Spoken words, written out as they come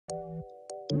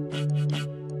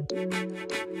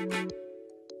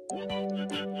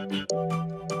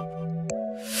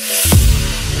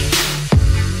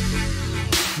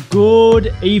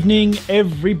Good evening,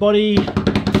 everybody.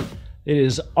 It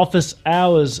is office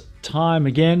hours time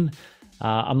again.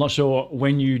 I'm not sure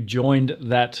when you joined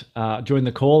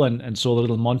the call and saw the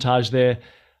little montage there.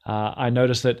 I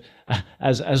noticed that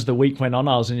as the week went on,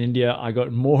 I was in India, I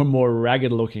got more and more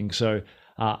ragged looking. So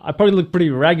I probably look pretty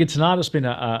ragged tonight. It's been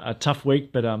a tough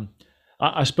week, but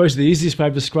I suppose the easiest way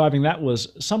of describing that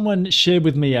was someone shared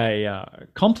with me a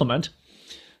compliment.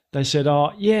 They said,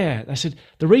 "Oh yeah," they said,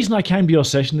 "the reason I came to your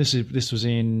session, this was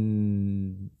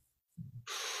in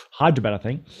Hyderabad, I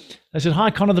think." They said,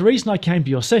 "Hi Connor, the reason I came to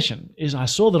your session is I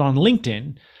saw that on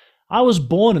LinkedIn, I was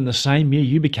born in the same year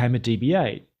you became a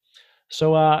DBA."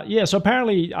 So so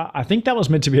apparently I think that was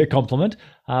meant to be a compliment,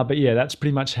 but yeah, that's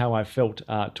pretty much how I felt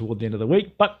toward the end of the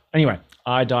week. But anyway,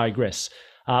 I digress.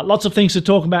 Lots of things to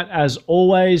talk about as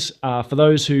always. For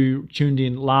those who tuned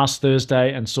in last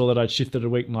Thursday and saw that I'd shifted a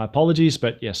week, my apologies.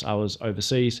 But yes, I was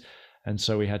overseas, and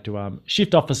so we had to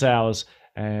shift office hours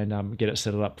and get it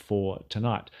set up for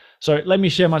tonight. So let me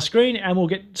share my screen and we'll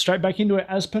get straight back into it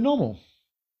as per normal.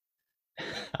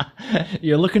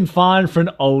 You're looking fine for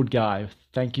an old guy.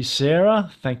 Thank you, Sarah.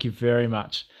 Thank you very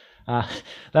much.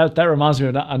 That reminds me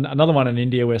of another one in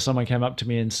India where someone came up to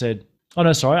me and said, "Oh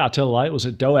no, sorry, I'll tell a lie. It was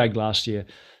at DOAG last year."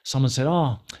 Someone said,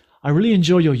 "Oh, I really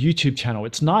enjoy your YouTube channel.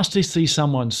 It's nice to see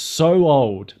someone so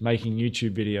old making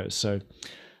YouTube videos." So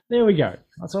there we go.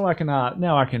 That's all I can.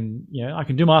 Now I can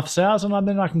do my office hours and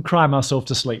then I can cry myself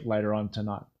to sleep later on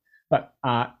tonight. But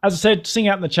as I said, sing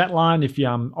out in the chat line if you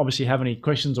obviously have any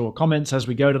questions or comments as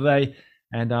we go today,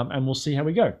 and we'll see how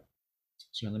we go.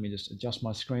 So let me just adjust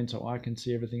my screen so I can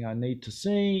see everything I need to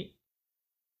see.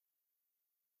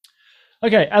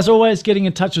 Okay, as always, getting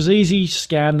in touch was easy.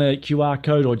 Scan the QR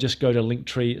code or just go to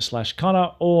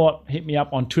linktree/Connor or hit me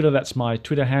up on Twitter. That's my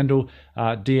Twitter handle.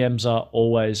 DMs are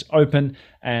always open,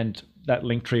 and that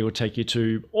Linktree will take you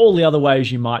to all the other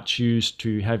ways you might choose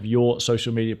to have your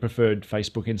social media preferred: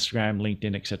 Facebook, Instagram,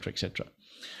 LinkedIn, etc., etc.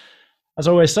 As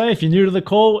I always say, if you're new to the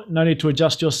call, no need to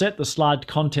adjust your set. The slide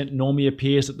content normally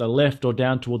appears at the left or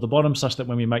down toward the bottom, such that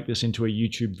when we make this into a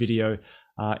YouTube video,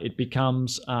 it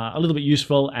becomes a little bit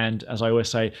useful. And as I always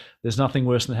say, there's nothing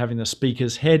worse than having the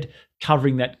speaker's head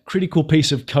covering that critical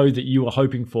piece of code that you are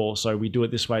hoping for. So we do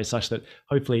it this way such that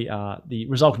hopefully the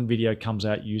resultant video comes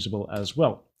out usable as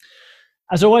well.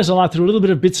 As always, I like to do a little bit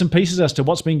of bits and pieces as to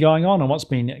what's been going on and what's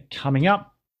been coming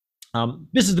up.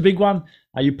 This is the big one.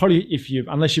 You probably,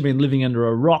 unless you've been living under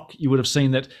a rock, you would have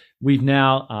seen that we've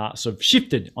now sort of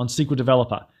shifted on SQL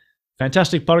Developer.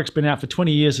 Fantastic product's been out for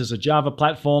 20 years as a Java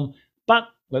platform. But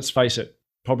let's face it,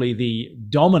 probably the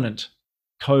dominant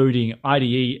coding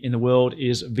IDE in the world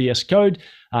is VS Code,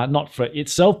 not for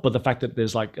itself, but the fact that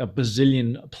there's like a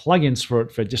bazillion plugins for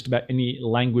it for just about any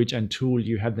language and tool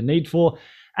you have the need for.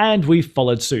 And we've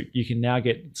followed suit. You can now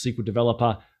get SQL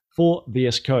Developer for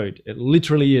VS Code. It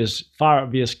literally is fire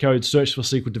up VS Code, search for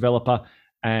SQL Developer,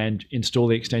 and install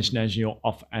the extension as you're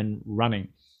off and running.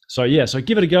 So yeah, so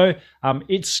give it a go.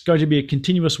 It's going to be a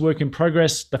continuous work in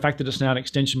progress. The fact that it's now an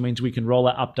extension means we can roll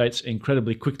out updates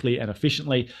incredibly quickly and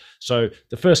efficiently. So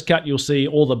the first cut, you'll see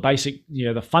all the basic,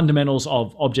 the fundamentals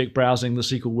of object browsing, the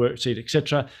SQL worksheet,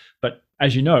 etc. But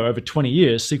as you know, over 20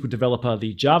 years, SQL Developer,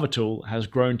 the Java tool, has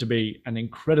grown to be an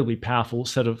incredibly powerful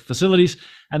set of facilities,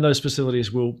 and those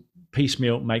facilities will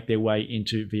piecemeal make their way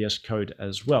into VS Code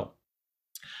as well.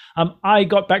 I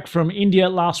got back from India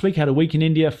last week, had a week in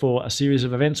India for a series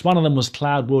of events. One of them was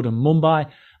Cloud World in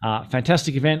Mumbai.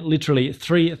 Fantastic event, literally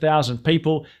 3,000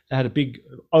 people. They had a big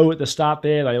O at the start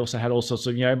there. They also had all sorts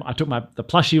of, I took the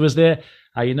plushie was there.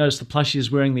 You notice the plushie is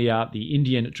wearing the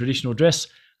Indian traditional dress.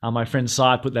 My friend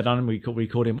Sai put that on, and we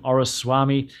called him Oris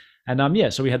Swami.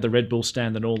 And so we had the Red Bull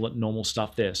stand and all that normal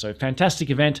stuff there. So fantastic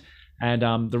event.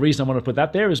 And the reason I want to put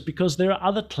that there is because there are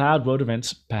other Cloud World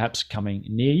events perhaps coming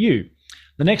near you.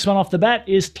 The next one off the bat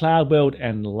is Cloud World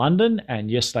in London, and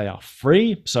yes, they are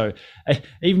free. So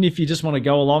even if you just want to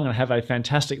go along and have a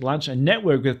fantastic lunch and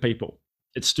network with people,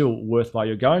 it's still worthwhile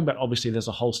you're going, but obviously there's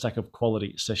a whole stack of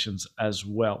quality sessions as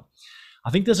well.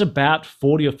 I think there's about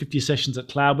 40 or 50 sessions at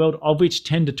Cloud World, of which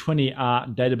 10 to 20 are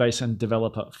database and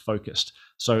developer focused.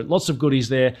 So lots of goodies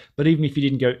there, but even if you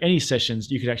didn't go any sessions,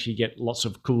 you could actually get lots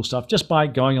of cool stuff just by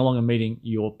going along and meeting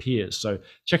your peers. So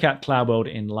check out Cloud World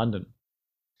in London.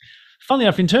 Funnily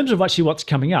enough, in terms of actually what's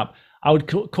coming up, I would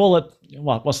call it,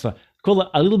 call it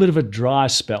a little bit of a dry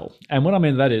spell. And what I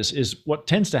mean by that is what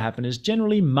tends to happen is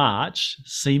generally March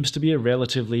seems to be a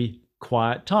relatively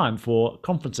quiet time for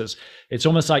conferences. It's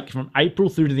almost like from April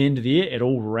through to the end of the year, it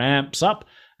all ramps up.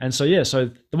 And so, yeah, so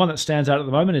the one that stands out at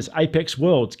the moment is Apex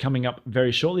Worlds coming up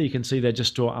very shortly. You can see they're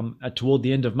just toward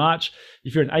the end of March.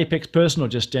 If you're an Apex person or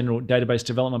just general database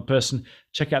development person,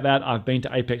 check out that. I've been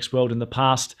to Apex World in the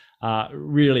past.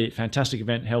 Really fantastic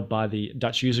event held by the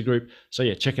Dutch user group. So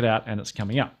yeah, check it out, and it's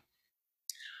coming up.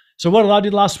 So what I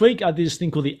did last week, I did this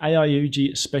thing called the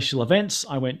AIUG special events.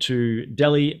 I went to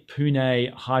Delhi,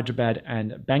 Pune, Hyderabad,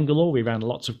 and Bangalore. We ran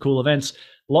lots of cool events,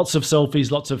 lots of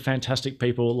selfies, lots of fantastic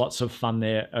people, lots of fun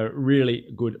there. A really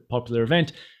good, popular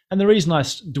event. And the reason I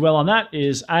dwell on that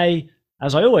is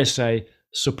as I always say,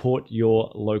 support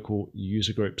your local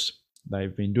user groups.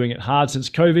 They've been doing it hard since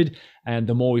COVID, and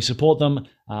the more we support them,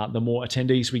 the more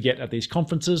attendees we get at these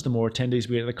conferences. The more attendees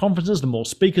we get at the conferences, the more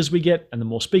speakers we get, and the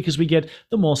more speakers we get,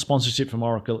 the more sponsorship from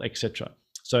Oracle, etc.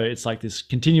 So it's like this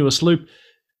continuous loop.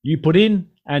 You put in,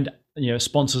 and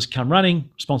sponsors come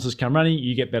running.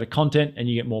 You get better content, and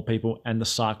you get more people, and the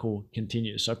cycle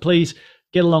continues. So please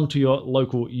get along to your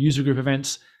local user group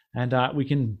events, and we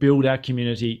can build our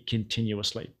community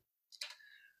continuously.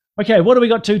 Okay, what do we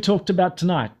got to talk about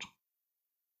tonight?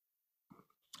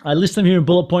 I list them here in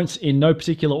bullet points in no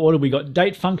particular order. We got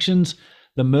date functions,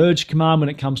 the merge command when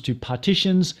it comes to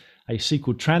partitions, a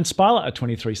SQL transpiler, a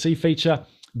 23C feature,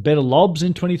 better LOBs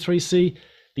in 23C,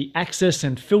 the access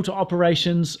and filter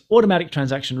operations, automatic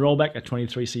transaction rollback, a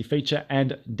 23C feature,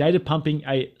 and data pumping,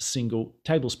 a single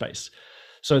table space.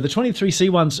 So the 23C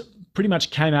ones pretty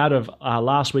much came out of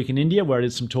last week in India, where I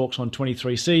did some talks on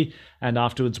 23C, and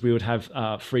afterwards we would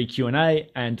have free Q&A,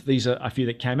 and these are a few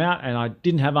that came out, and I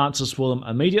didn't have answers for them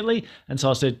immediately, and so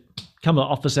I said, come to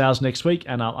office hours next week,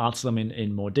 and I'll answer them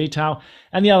in more detail.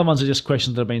 And the other ones are just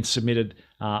questions that have been submitted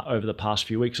over the past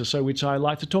few weeks or so, which I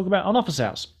like to talk about on office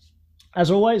hours.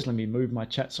 As always, let me move my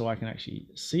chat so I can actually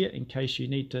see it in case you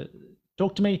need to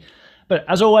talk to me. But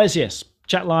as always, yes,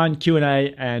 chat line,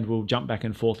 Q&A, and we'll jump back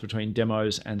and forth between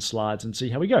demos and slides and see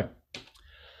how we go.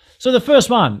 So the first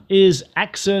one is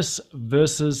access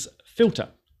versus filter.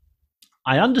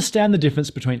 I understand the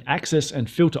difference between access and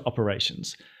filter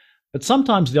operations, but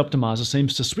sometimes the optimizer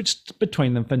seems to switch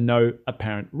between them for no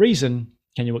apparent reason.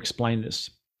 Can you explain this?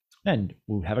 And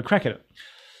we'll have a crack at it.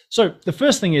 So the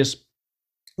first thing is,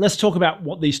 let's talk about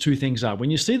what these two things are. When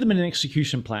you see them in an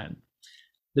execution plan,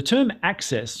 the term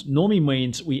access normally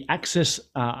means we access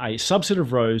a subset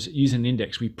of rows using an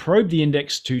index. We probe the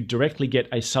index to directly get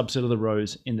a subset of the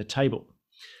rows in the table.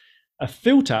 A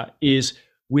filter is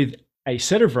with a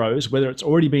set of rows, whether it's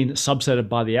already been subsetted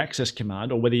by the access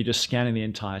command or whether you're just scanning the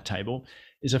entire table,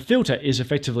 is a filter is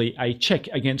effectively a check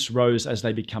against rows as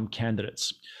they become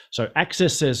candidates. So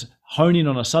access says hone in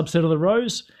on a subset of the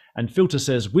rows, and filter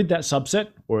says with that subset,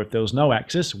 or if there was no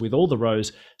access, with all the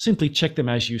rows, simply check them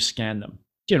as you scan them,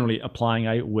 generally applying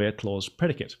a where clause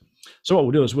predicate. So what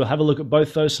we'll do is we'll have a look at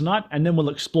both those tonight, and then we'll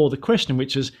explore the question,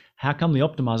 which is how come the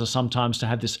optimizer sometimes to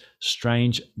have this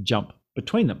strange jump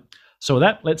between them? So with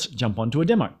that, let's jump onto a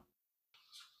demo.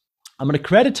 I'm going to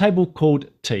create a table called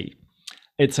T.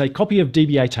 It's a copy of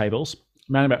DBA tables,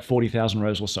 around about 40,000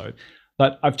 rows or so,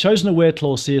 but I've chosen a where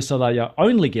clause here so that I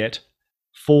only get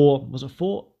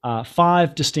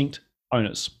five distinct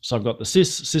owners. So I've got the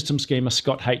sys, system schema,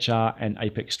 Scott HR, and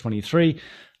Apex 23.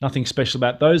 Nothing special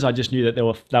about those. I just knew that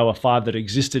there were five that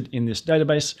existed in this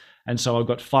database. And so I've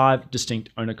got five distinct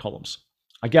owner columns.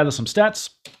 I gather some stats,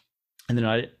 and then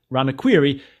I run a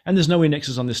query, and there's no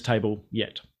indexes on this table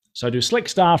yet. So I do select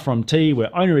star from T,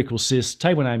 where owner equals sys,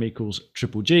 table name equals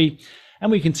triple G,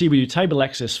 and we can see we do table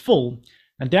access full,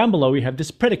 and down below we have this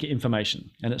predicate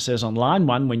information, and it says on line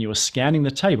 1, when you were scanning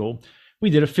the table, we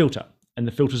did a filter. And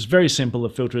the filter is very simple. The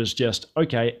filter is just,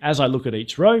 okay, as I look at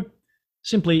each row,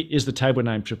 simply is the table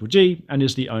name triple G and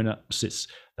is the owner sys.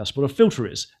 That's what a filter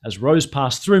is. As rows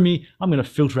pass through me, I'm going to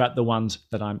filter out the ones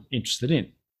that I'm interested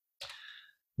in.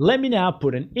 Let me now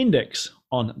put an index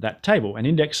on that table, an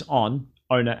index on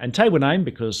owner and table name,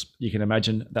 because you can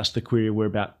imagine that's the query we're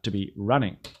about to be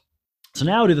running. So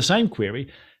now I'll do the same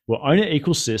query where owner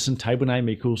equals sys and table name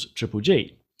equals triple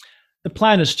G. The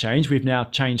plan has changed. We've now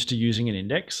changed to using an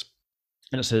index.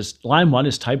 And it says line 1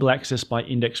 is table access by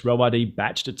index row ID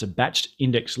batched. It's a batched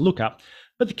index lookup,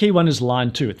 but the key one is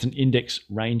line 2. It's an index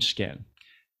range scan.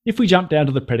 If we jump down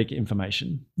to the predicate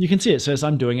information, you can see it says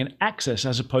I'm doing an access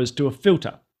as opposed to a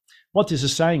filter. What this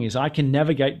is saying is I can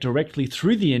navigate directly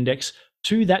through the index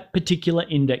to that particular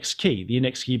index key, the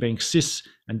index key being sys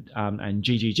and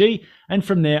GGG, and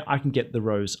from there I can get the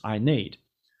rows I need.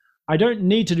 I don't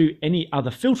need to do any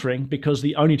other filtering because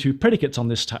the only two predicates on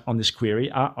this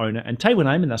query are owner and table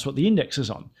name, and that's what the index is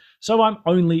on. So I'm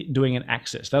only doing an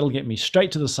access. That'll get me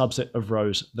straight to the subset of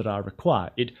rows that I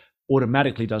require. It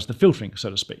automatically does the filtering,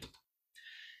 so to speak.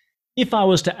 If I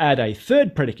was to add a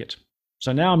third predicate,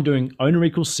 so now I'm doing owner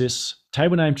equals sys,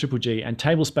 table name triple G, and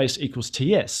table space equals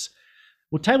TS.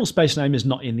 Well, table space name is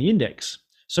not in the index.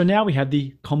 So now we have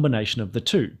the combination of the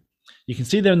two. You can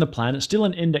see there in the plan, it's still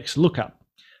an index lookup.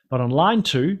 But on line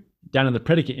 2, down in the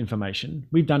predicate information,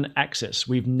 we've done access.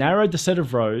 We've narrowed the set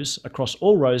of rows across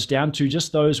all rows down to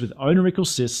just those with owner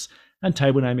equals sys and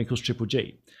table name equals triple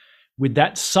G. With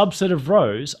that subset of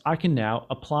rows, I can now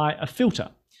apply a filter.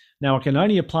 Now I can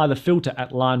only apply the filter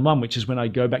at line 1, which is when I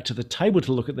go back to the table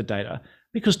to look at the data,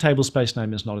 because table space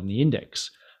name is not in the index.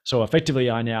 So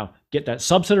effectively I now get that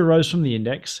subset of rows from the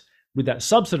index, with that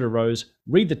subset of rows,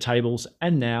 read the tables,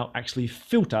 and now actually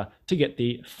filter to get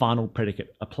the final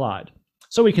predicate applied.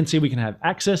 So we can see we can have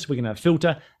access, we can have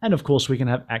filter, and of course we can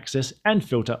have access and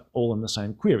filter all in the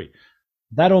same query.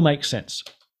 That all makes sense.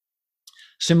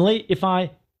 Similarly, if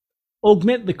I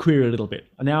augment the query a little bit,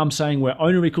 and now I'm saying where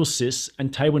owner equals sys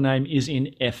and table name is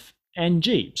in F and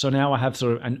G. So now I have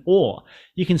sort of an OR.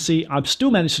 You can see I've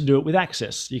still managed to do it with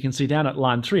access. You can see down at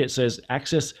line 3, it says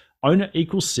access owner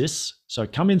equals sys. So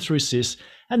come in through sys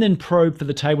and then probe for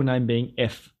the table name being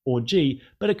F or G,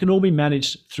 but it can all be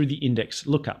managed through the index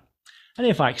lookup. And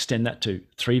if I extend that to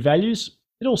 3 values,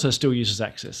 it also still uses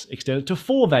access. Extend it to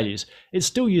 4 values, it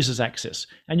still uses access.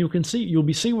 And you'll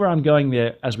be see where I'm going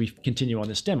there as we continue on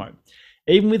this demo.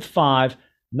 Even with 5,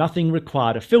 nothing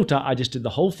required a filter. I just did the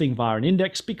whole thing via an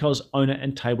index because owner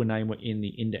and table name were in the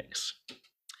index.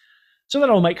 So that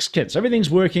all makes sense. Everything's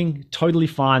working totally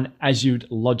fine as you'd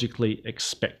logically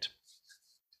expect.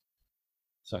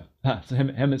 So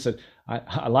Hemant said,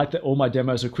 I like that all my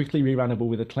demos are quickly rerunnable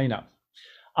with a cleanup.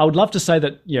 I would love to say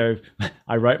that,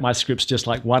 I wrote my scripts just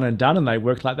like one and done and they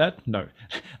work like that. No,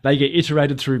 they get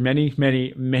iterated through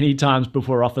many times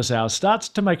before office hours starts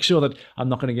to make sure that I'm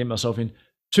not going to get myself in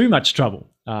too much trouble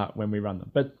when we run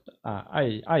them. But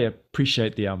I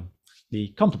appreciate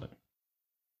the compliment.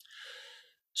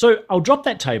 So I'll drop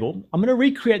that table. I'm going to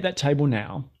recreate that table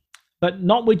now, but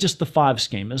not with just the 5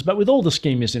 schemas, but with all the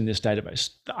schemas in this database.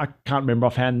 I can't remember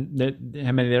offhand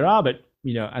how many there are, but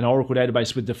an Oracle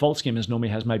database with default schemas normally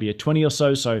has maybe a 20 or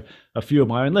so a few of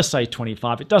my own, let's say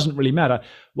 25. It doesn't really matter.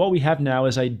 What we have now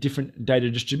is a different data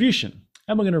distribution,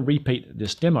 and we're going to repeat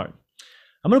this demo.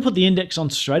 I'm going to put the index on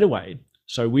straight away.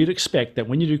 So we'd expect that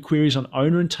when you do queries on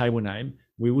owner and table name,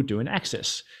 we will do an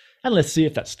access. And let's see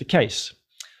if that's the case.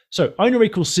 So owner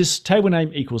equals sys, table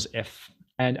name equals F.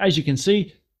 And as you can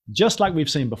see, just like we've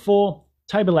seen before,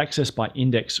 table access by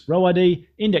index row ID,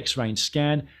 index range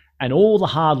scan, and all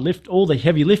the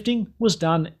heavy lifting was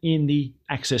done in the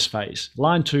access phase.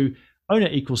 Line 2, owner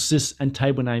equals sys and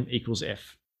table name equals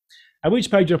F. At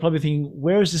which page you're probably thinking,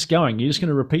 where is this going? You're just going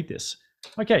to repeat this.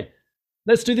 Okay,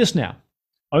 let's do this now.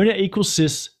 Owner equals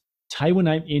sys, table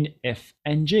name in F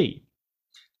and G.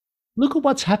 Look at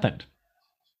what's happened.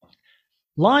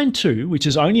 Line 2, which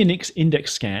is only an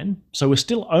index scan, so we're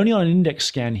still only on an index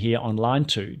scan here on line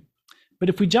 2. But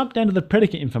if we jump down to the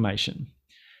predicate information,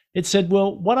 it said,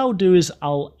 well, what I'll do is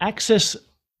I'll access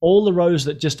all the rows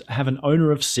that just have an owner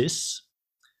of sys,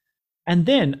 and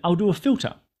then I'll do a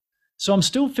filter. So I'm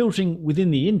still filtering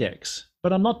within the index,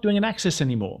 but I'm not doing an access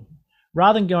anymore.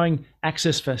 Rather than going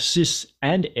access for sys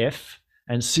and F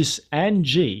and sys and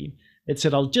G, it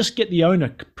said I'll just get the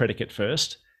owner predicate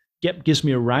first, gives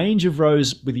me a range of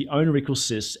rows with the owner equals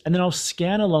sys, and then I'll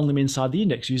scan along them inside the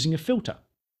index using a filter.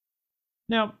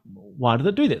 Now, why did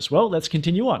it do this? Well, let's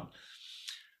continue on.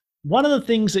 One of the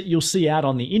things that you'll see out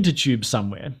on the intertube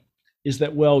somewhere is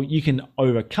that, well, you can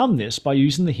overcome this by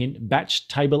using the hint batch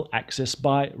table access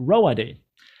by row ID.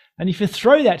 And if you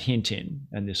throw that hint in,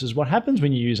 and this is what happens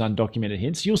when you use undocumented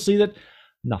hints, you'll see that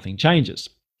nothing changes.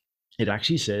 It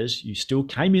actually says you still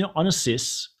came in on a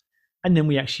sys, and then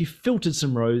we actually filtered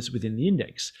some rows within the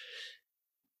index.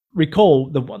 Recall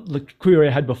the query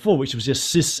I had before, which was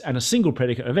just sys and a single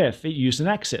predicate of F, it used an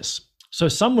access. So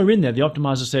somewhere in there, the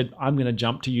optimizer said, I'm going to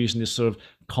jump to using this sort of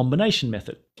combination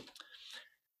method.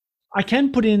 I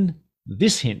can put in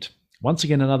this hint. Once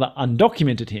again, another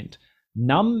undocumented hint.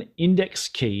 Num index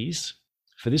keys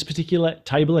for this particular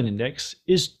table and index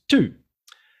is 2.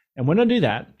 And when I do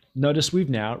that, notice we've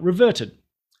now reverted.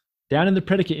 Down in the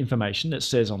predicate information, it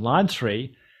says on line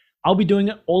 3, I'll be doing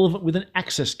all of it with an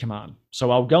access command. So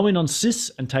I'll go in on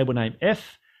sys and table name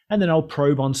F, and then I'll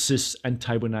probe on sys and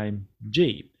table name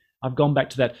G. I've gone back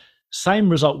to that same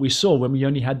result we saw when we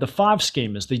only had the 5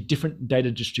 schemas, the different data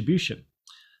distribution.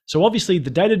 So obviously the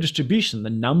data distribution, the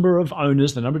number of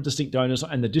owners, the number of distinct owners,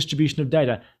 and the distribution of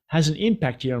data has an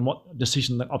impact here on what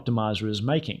decision the optimizer is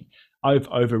making. I've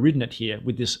overridden it here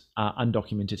with this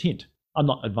undocumented hint. I'm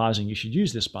not advising you should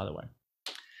use this, by the way.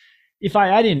 If I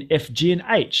add in F, G, and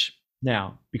H,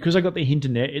 Now, because I got the hint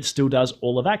in there, it still does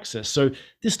all of access. So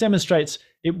this demonstrates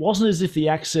it wasn't as if the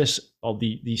access of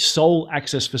the sole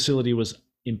access facility was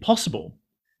impossible.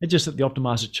 It's just that the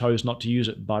optimizer chose not to use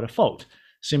it by default.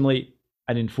 Similarly,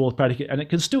 and in fourth predicate, and it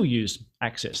can still use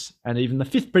access. And even the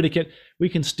fifth predicate, we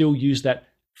can still use that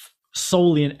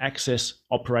solely an access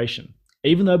operation,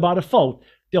 even though by default,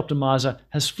 the optimizer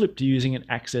has flipped to using an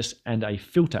access and a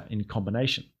filter in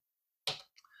combination.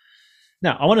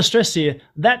 Now, I want to stress here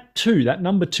that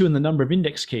number 2 in the number of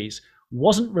index keys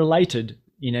wasn't related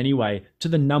in any way to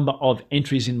the number of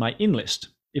entries in my in list.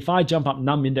 If I jump up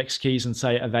num index keys and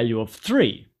say a value of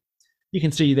 3, you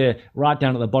can see there right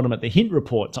down at the bottom at the hint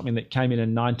report, something that came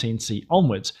in 19C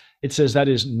onwards, it says that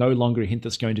is no longer a hint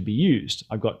that's going to be used.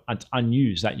 I've got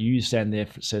unused. That use stand there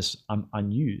says I'm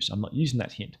unused. I'm not using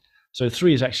that hint. So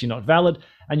 3 is actually not valid.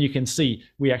 And you can see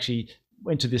we actually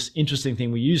went to this interesting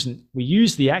thing. We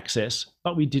used the access,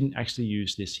 but we didn't actually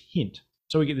use this hint.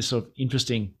 So we get this sort of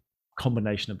interesting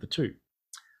combination of the two.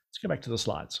 Let's go back to the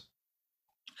slides.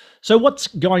 So what's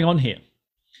going on here?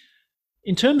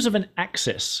 In terms of an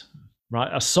access,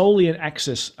 right, a solely an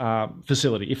access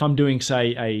facility, if I'm doing,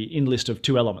 say, a in list of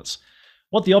 2 elements,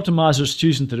 what the optimizer is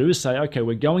choosing to do is say, okay,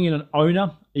 we're going in an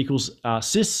owner equals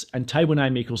sys and table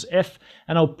name equals f,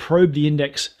 and I'll probe the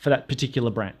index for that particular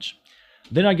branch.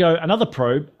 Then I go another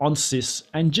probe on sys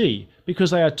and g,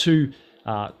 because they are 2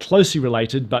 closely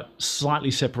related but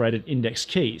slightly separated index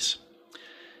keys.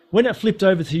 When it flipped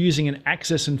over to using an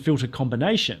access and filter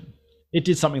combination, it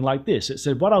did something like this. It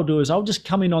said, what I'll do is I'll just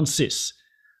come in on sys.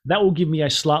 That will give me a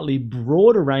slightly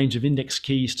broader range of index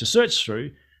keys to search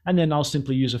through, and then I'll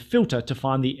simply use a filter to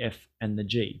find the F and the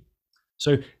G.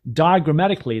 So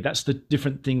diagrammatically, that's the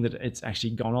different thing that it's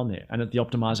actually gone on there, and that the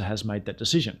optimizer has made that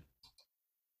decision.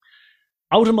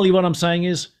 Ultimately, what I'm saying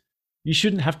is you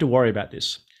shouldn't have to worry about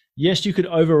this. Yes, you could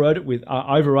override it with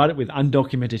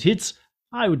undocumented hits.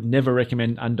 I would never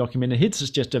recommend undocumented hits.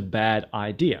 It's just a bad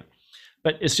idea.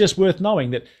 But it's just worth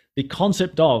knowing that the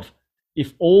concept of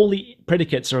if all the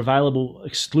predicates are available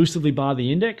exclusively by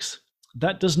the index,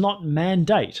 that does not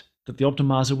mandate that the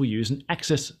optimizer will use an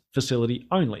access facility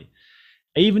only.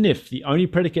 Even if the only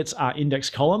predicates are index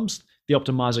columns, the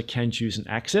optimizer can choose an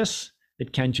access.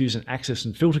 It can choose an access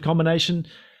and filter combination.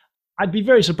 I'd be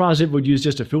very surprised if it would use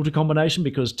just a filter combination,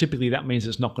 because typically that means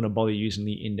it's not going to bother using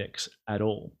the index at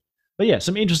all. But yeah,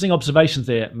 some interesting observations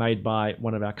there made by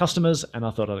one of our customers, and I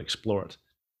thought I'd explore it.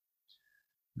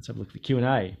 Let's have a look at the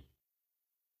Q&A.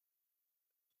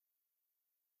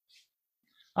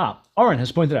 Oren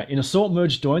has pointed out, in a sort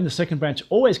merge join, the second branch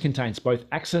always contains both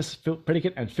access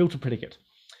predicate and filter predicate,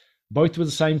 both with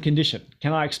the same condition.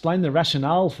 Can I explain the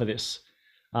rationale for this?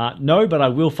 No, but I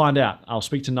will find out. I'll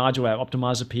speak to Nigel, our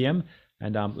optimizer PM,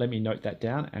 and let me note that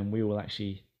down, and we will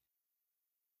actually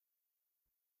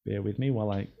bear with me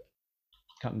while I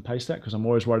cut and paste that, because I'm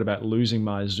always worried about losing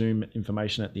my Zoom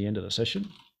information at the end of the session.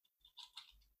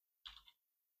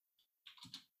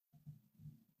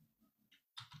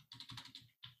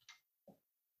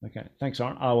 Okay, thanks,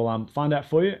 Aaron. I will find out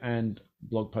for you and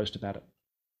blog post about it.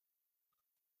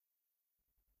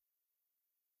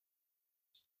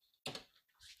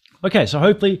 Okay, so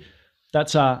hopefully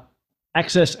that's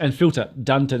access and filter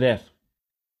done to death.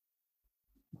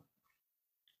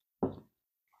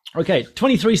 Okay,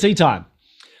 23C time.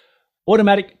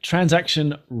 Automatic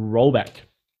transaction rollback.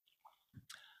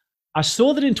 I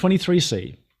saw that in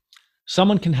 23C,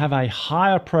 someone can have a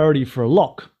higher priority for a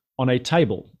lock on a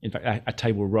table, in fact, a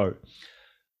table row.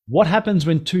 What happens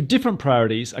when 2 different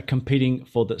priorities are competing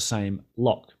for the same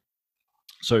lock?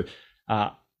 So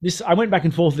I went back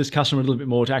and forth with this customer a little bit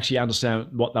more to actually understand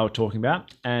what they were talking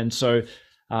about. And so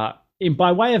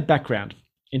by way of background,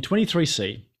 in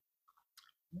 23C,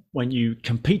 when you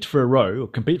compete for a row or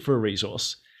compete for a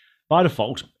resource, by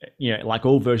default, like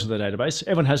all versions of the database,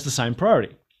 everyone has the same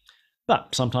priority.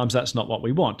 But sometimes that's not what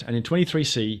we want. And in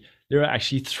 23C, there are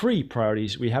actually 3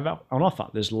 priorities we have on offer.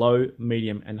 There's low,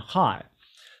 medium, and high.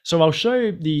 So I'll show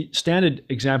you the standard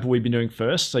example we've been doing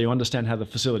first, so you understand how the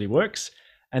facility works.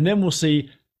 And then we'll see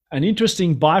an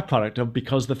interesting byproduct of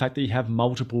because of the fact that you have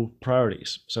multiple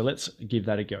priorities. So let's give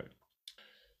that a go.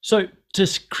 So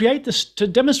to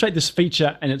demonstrate this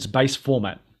feature in its base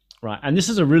format, right? And this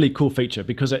is a really cool feature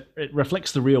because it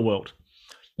reflects the real world.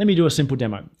 Let me do a simple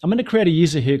demo. I'm going to create a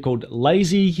user here called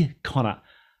Lazy Connor.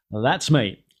 That's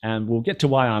me, and we'll get to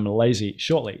why I'm lazy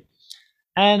shortly.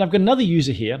 And I've got another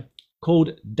user here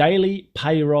called Daily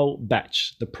Payroll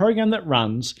Batch, the program that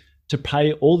runs to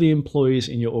pay all the employees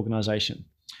in your organization.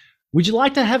 Would you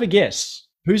like to have a guess?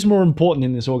 Who's more important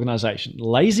in this organization,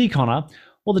 Lazy Connor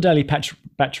or the daily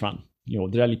batch run, the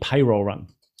daily payroll run?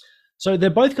 So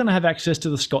they're both going to have access to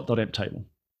the scott.emp table.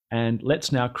 And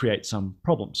let's now create some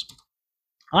problems.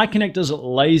 I connect as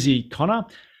lazy Connor,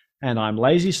 and I'm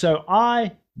lazy, so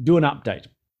I do an update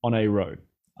on a row.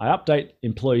 I update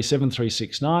employee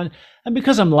 7369, and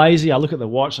because I'm lazy, I look at the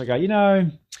watch, I go, you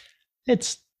know,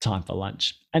 it's time for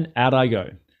lunch, and out I go.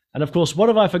 And of course, what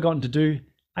have I forgotten to do?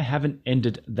 I haven't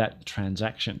ended that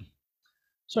transaction.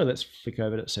 So let's flick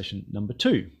over to session number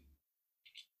 2.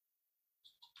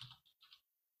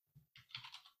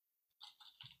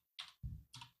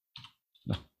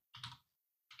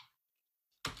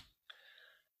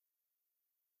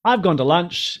 I've gone to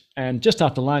lunch, and just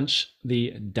after lunch,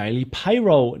 the daily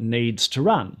payroll needs to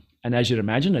run. And as you'd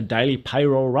imagine, a daily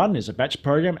payroll run is a batch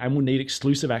program and will need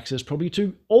exclusive access probably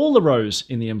to all the rows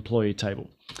in the employee table.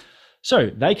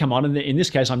 So they come on, and in this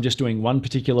case, I'm just doing one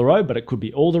particular row, but it could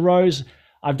be all the rows.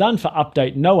 I've done for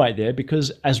update no wait there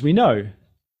because, as we know,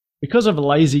 because of a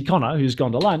lazy Connor who's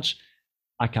gone to lunch,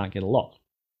 I can't get a lock.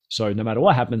 So no matter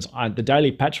what happens, the daily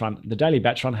batch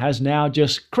run has now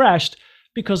just crashed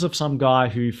because of some guy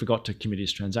who forgot to commit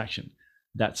his transaction.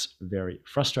 That's very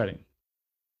frustrating.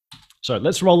 So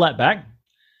let's roll that back.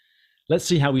 Let's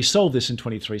see how we solve this in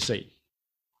 23C.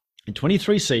 In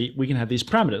 23C, we can have these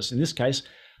parameters. In this case,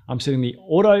 I'm setting the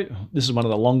auto, this is one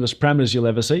of the longest parameters you'll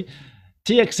ever see,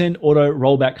 txn auto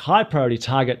rollback high priority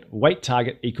target wait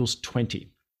target equals 20.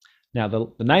 Now,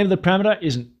 the name of the parameter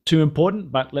isn't too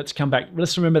important, but let's come back.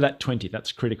 Let's remember that 20,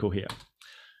 that's critical here.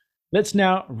 Let's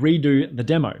now redo the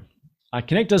demo. I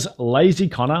connect as lazy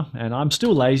Connor, and I'm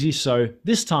still lazy, so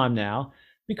this time now,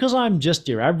 because I'm just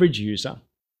your average user,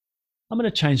 I'm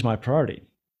going to change my priority.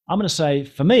 I'm going to say,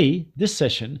 for me, this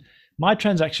session, my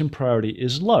transaction priority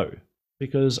is low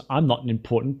because I'm not an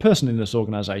important person in this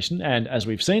organization, and as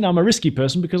we've seen, I'm a risky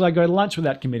person because I go to lunch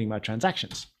without committing my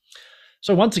transactions.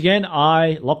 So once again,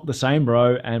 I lock the same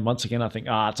row, and once again, I think,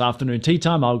 it's afternoon tea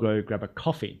time, I'll go grab a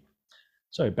coffee.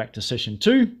 So back to session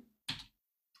 2.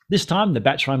 This time the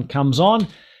batch run comes on.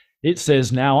 It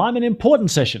says now I'm an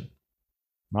important session,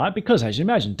 right? Because as you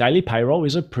imagine, daily payroll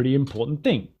is a pretty important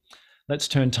thing. Let's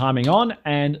turn timing on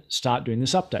and start doing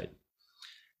this update.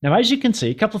 Now, as you can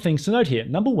see, a couple of things to note here.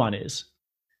 Number one is,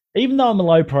 even though I'm a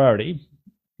low priority,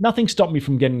 nothing stopped me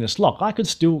from getting this lock. I could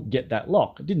still get that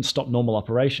lock. It didn't stop normal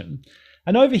operation.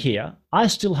 And over here, I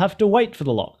still have to wait for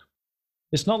the lock.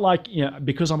 It's not like,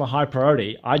 because I'm a high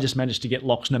priority, I just managed to get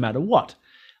locks no matter what.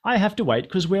 I have to wait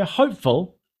because we're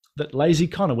hopeful that lazy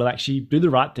Connor will actually do the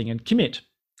right thing and commit.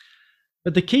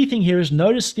 But the key thing here is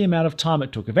notice the amount of time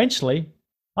it took. Eventually,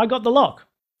 I got the lock.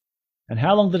 And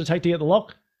how long did it take to get the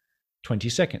lock? 20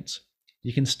 seconds.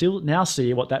 You can still now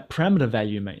see what that parameter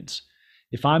value means.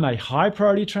 If I'm a high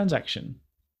priority transaction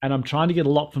and I'm trying to get a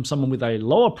lock from someone with a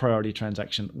lower priority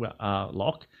transaction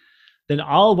lock, then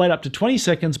I'll wait up to 20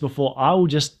 seconds before I will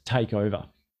just take over.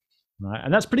 Right?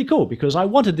 And that's pretty cool because I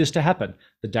wanted this to happen.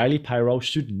 The daily payroll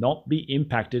should not be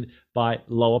impacted by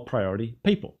lower priority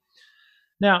people.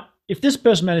 Now, if this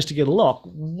person managed to get a lock,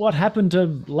 what happened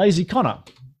to lazy Connor?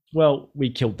 Well,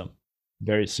 we killed them.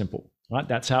 Very simple, right?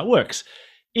 That's how it works.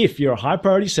 If you're a high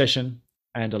priority session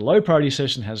and a low priority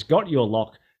session has got your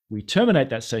lock, we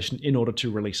terminate that session in order to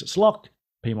release its lock.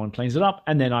 P1 cleans it up,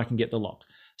 and then I can get the lock.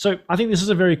 So I think this is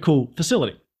a very cool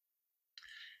facility.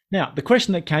 Now, the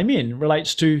question that came in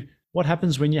relates to what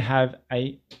happens when you have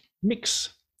a mix.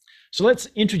 So let's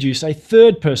introduce a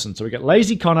third person. So we got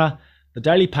lazy Connor, the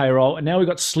daily payroll, and now we've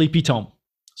got sleepy Tom.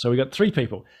 So we've got 3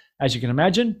 people. As you can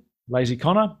imagine, lazy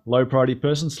Connor, low priority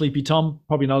person, sleepy Tom,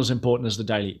 probably not as important as the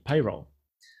daily payroll.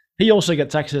 He also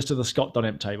gets access to the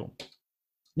scott.emp table.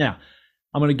 Now,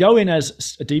 I'm going to go in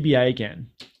as a DBA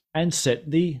again and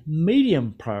set the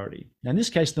medium priority. Now, in this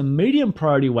case, the medium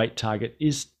priority wait target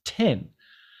is 10.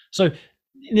 So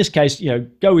in this case,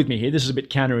 go with me here. This is a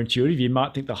bit counterintuitive. You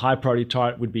might think the high priority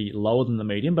target would be lower than the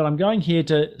medium, but I'm going here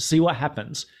to see what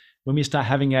happens when we start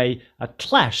having a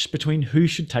clash between who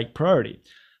should take priority.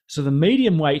 So the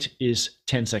medium wait is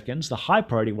 10 seconds. The high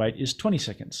priority wait is 20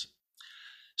 seconds.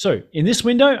 So in this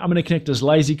window, I'm going to connect as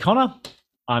lazy Connor.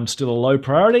 I'm still a low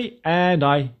priority, and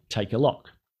I take a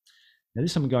lock. Now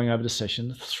this time I'm going over to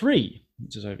session 3,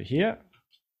 which is over here.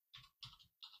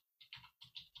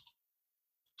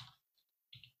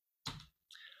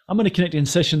 I'm going to connect in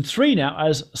session 3 now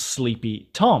as Sleepy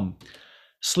Tom.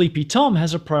 Sleepy Tom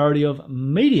has a priority of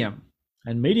medium,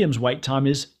 and medium's wait time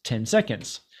is 10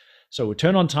 seconds. So we'll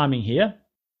turn on timing here.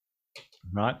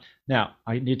 Right. Now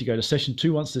I need to go to session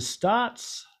 2 once this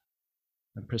starts.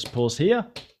 And press pause here.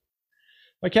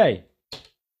 Okay.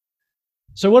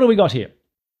 So what do we got here?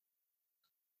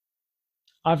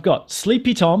 I've got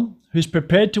Sleepy Tom, who's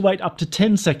prepared to wait up to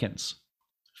 10 seconds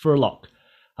for a lock.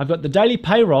 I've got the daily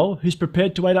payroll who's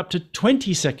prepared to wait up to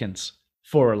 20 seconds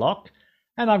for a lock.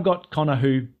 And I've got Connor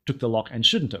who took the lock and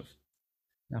shouldn't have.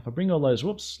 Now, if I bring all those,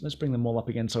 whoops, let's bring them all up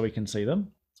again so we can see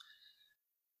them.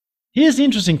 Here's the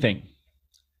interesting thing.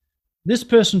 This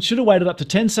person should have waited up to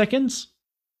 10 seconds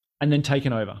and then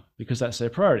taken over because that's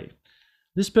their priority.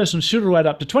 This person should have waited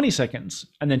up to 20 seconds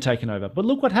and then taken over. But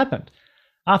look what happened.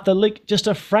 After just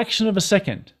a fraction of a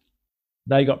second,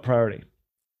 they got priority.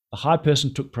 The high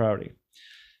person took priority.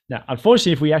 Now,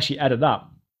 unfortunately, if we actually added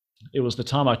up, it was the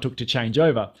time I took to change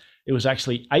over. It was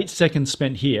actually 8 seconds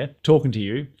spent here talking to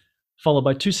you, followed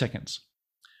by 2 seconds.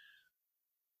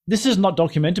 This is not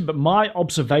documented, but my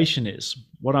observation is,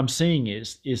 what I'm seeing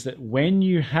is that when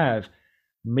you have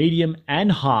medium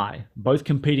and high both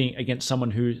competing against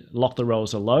someone who locked the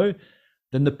roles are low,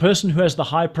 then the person who has the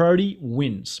high priority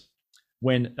wins.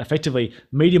 When effectively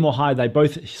medium or high, they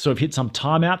both sort of hit some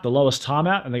timeout, the lowest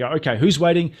timeout, and they go, okay, who's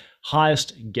waiting?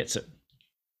 Highest gets it.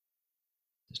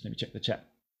 Just let me check the chat.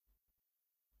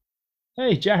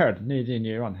 Hey, Jared,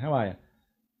 you're on. How are you?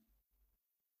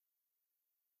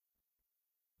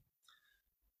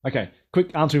 Okay, quick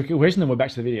answer to your question, then we're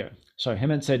back to the video. So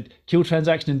Hemant said, kill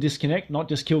transaction and disconnect, not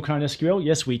just kill current SQL.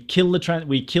 Yes, we kill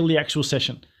the actual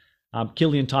session,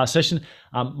 kill the entire session.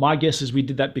 My guess is we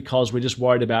did that because we're just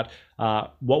worried about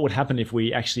what would happen if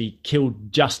we actually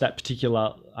killed just that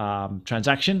particular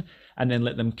transaction and then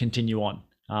let them continue on.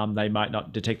 They might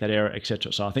not detect that error,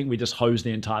 etc. So I think we just hose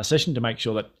the entire session to make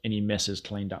sure that any mess is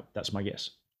cleaned up. That's my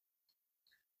guess.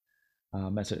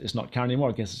 That's it. It's not current anymore.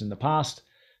 I guess it's in the past.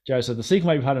 Joe said the SQL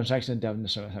may be part of an transaction and don't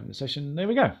necessarily have in the session. There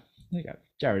we go. There you go.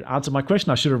 Jared answered my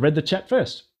question. I should have read the chat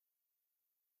first.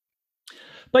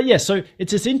 But yeah, so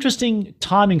it's this interesting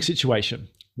timing situation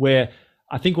where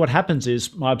I think what happens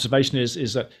is, my observation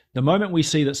is that the moment we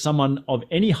see that someone of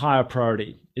any higher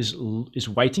priority is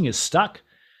waiting, is stuck,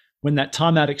 when that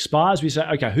timeout expires, we say,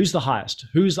 okay, who's the highest?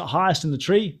 Who's the highest in the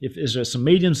tree? If there's some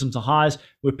mediums and some highs,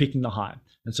 we're picking the high.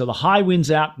 And so the high wins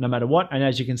out no matter what. And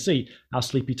as you can see, our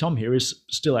sleepy Tom here is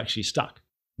still actually stuck.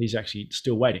 He's actually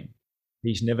still waiting.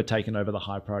 He's never taken over the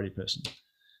high priority person.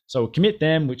 So we'll commit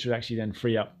them, which would actually then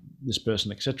free up this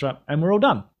person, etc. And we're all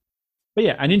done. But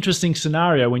yeah, an interesting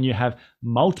scenario when you have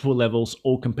multiple levels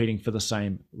all competing for the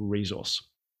same resource.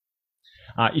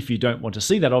 If you don't want to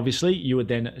see that, obviously, you would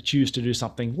then choose to do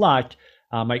something like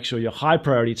make sure your high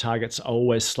priority targets are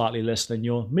always slightly less than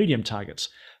your medium targets.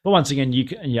 But once again,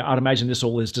 I'd imagine this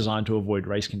all is designed to avoid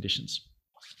race conditions.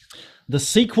 The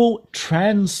SQL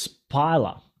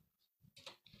transpiler.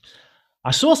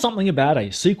 I saw something about a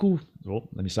SQL,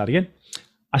 let me start again.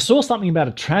 I saw something about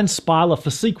a transpiler for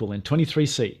SQL in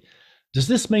 23C. Does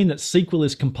this mean that SQL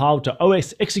is compiled to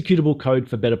OS executable code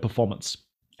for better performance?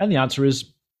 And the answer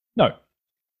is no.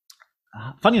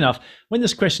 Funny enough, when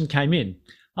this question came in,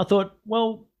 I thought,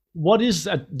 well, what is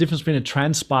the difference between a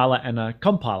transpiler and a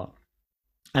compiler?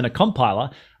 And a compiler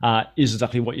is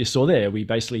exactly what you saw there. We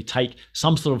basically take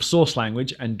some sort of source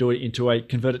language and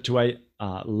convert it to a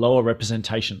lower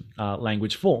representation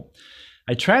language form.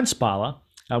 A transpiler,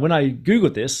 when I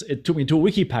Googled this, it took me to a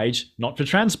wiki page, not for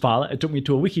transpiler, it took me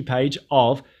to a wiki page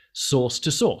of source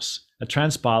to source. A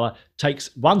transpiler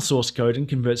takes one source code and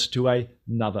converts it to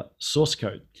another source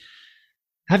code.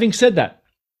 Having said that,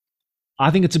 I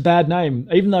think it's a bad name.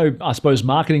 Even though I suppose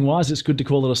marketing-wise, it's good to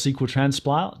call it a SQL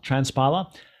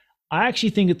transpiler. I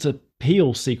actually think it's a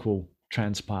Peel SQL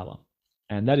transpiler.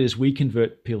 And that is, we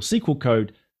convert Peel SQL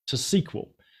code to SQL.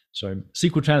 So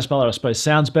SQL transpiler, I suppose,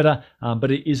 sounds better,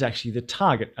 but it is actually the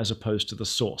target as opposed to the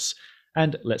source.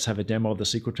 And let's have a demo of the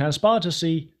SQL transpiler to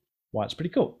see why it's pretty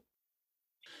cool.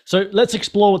 So let's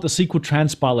explore what the SQL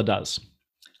transpiler does.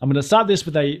 I'm going to start this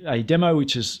with a demo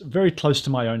which is very close to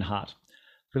my own heart.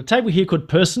 I've got a table here called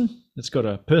person. It's got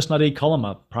a person ID column,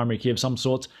 a primary key of some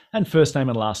sorts, and first name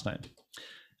and last name.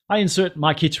 I insert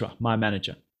Mike Hitchra, my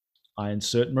manager. I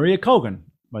insert Maria Colgan.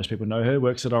 Most people know her,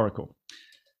 works at Oracle.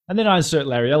 And then I insert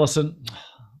Larry Ellison.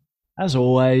 As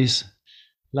always,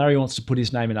 Larry wants to put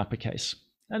his name in uppercase.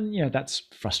 And that's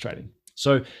frustrating.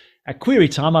 So at query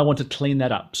time, I want to clean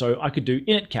that up. So I could do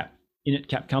initcap.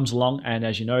 Initcap comes along, and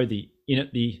as you know,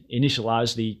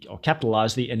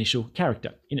 capitalize the initial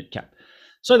character, initcap.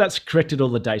 So that's corrected all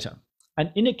the data.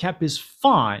 And initcap is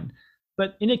fine,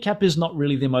 but initcap is not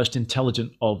really the most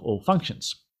intelligent of all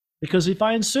functions. Because if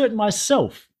I insert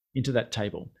myself into that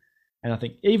table, and I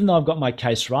think even though I've got my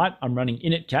case right, I'm running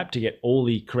initcap to get all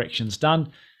the corrections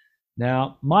done.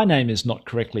 Now, my name is not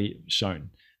correctly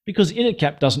shown because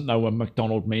initcap doesn't know when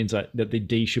McDonald means that the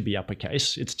D should be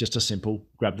uppercase. It's just a simple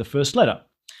grab the first letter.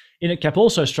 Initcap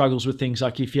also struggles with things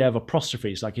like if you have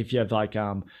apostrophes, like if you have like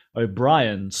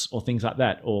O'Brien's or things like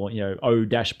that, or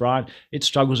O-Brian, it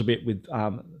struggles a bit with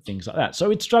things like that.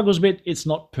 So it struggles a bit. It's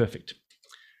not perfect.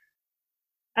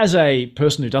 As a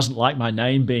person who doesn't like my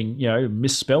name being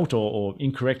misspelt or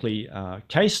incorrectly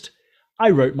cased, I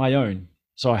wrote my own.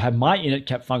 So I have my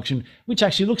initcap function, which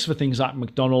actually looks for things like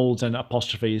McDonald's and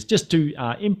apostrophes just to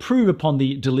improve upon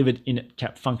the delivered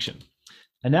initcap function.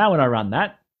 And now when I run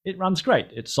that, it runs great.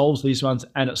 It solves these ones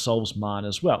and it solves mine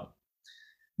as well.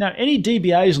 Now, any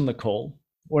DBAs on the call,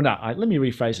 or no, let me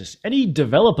rephrase this. Any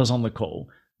developers on the call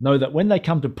know that when they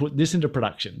come to put this into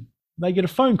production, they get a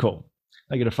phone call.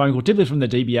 They get a phone call typically from the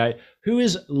DBA who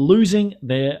is losing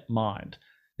their mind.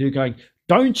 They're going,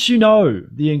 don't you know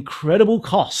the incredible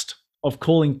cost of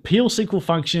calling pure SQL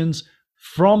functions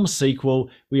from SQL?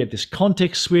 We have this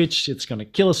context switch. It's going to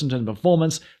kill us in terms of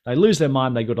performance. They lose their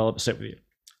mind. They got all upset with you.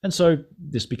 And so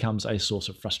this becomes a source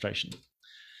of frustration.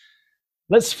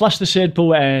 Let's flush the shared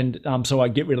pool, and so I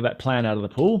get rid of that plan out of the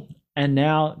pool, and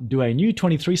now do a new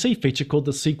 23C feature called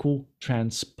the SQL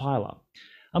transpiler.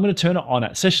 I'm going to turn it on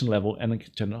at session level and then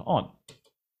turn it on.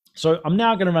 So I'm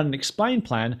now going to run an explain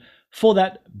plan for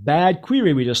that bad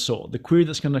query we just saw, the query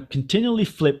that's going to continually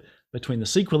flip between the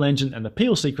SQL engine and the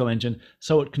PL SQL engine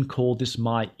so it can call this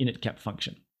my initcap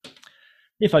function.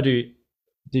 If I do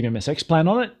DBMS plan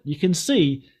on it, you can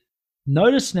see,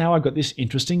 notice now I've got this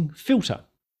interesting filter.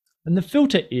 And the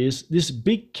filter is this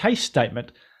big case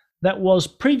statement that was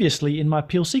previously in my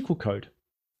PL SQL code.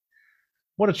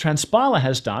 What a transpiler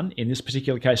has done in this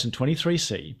particular case in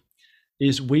 23C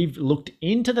is we've looked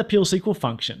into the PL SQL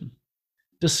function,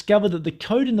 discovered that the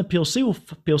code in the PL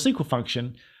SQL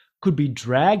function could be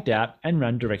dragged out and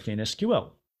run directly in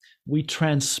SQL. We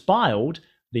transpiled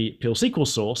the PL SQL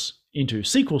source into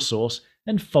SQL source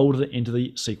and folded it into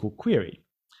the SQL query.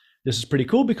 This is pretty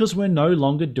cool because we're no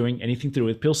longer doing anything to do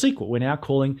with PL SQL. We're now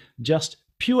calling just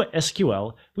pure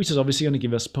SQL, which is obviously going to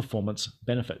give us performance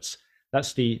benefits.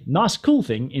 That's the nice cool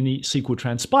thing in the SQL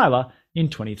transpiler in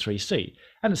 23C.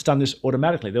 And it's done this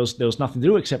automatically. There was nothing to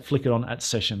do except flick it on at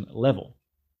session level.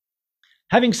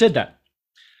 Having said that,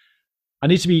 I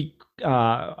need to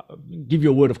give you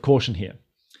a word of caution here.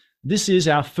 This is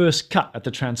our first cut at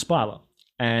the transpiler.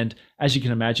 And as you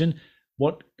can imagine,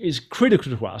 what is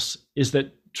critical to us is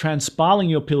that transpiling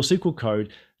your PL SQL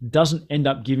code doesn't end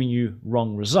up giving you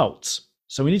wrong results.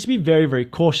 So we need to be very, very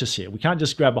cautious here. We can't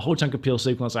just grab a whole chunk of PL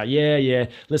SQL and say, yeah,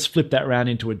 let's flip that around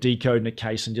into a decode and a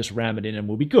case and just ram it in and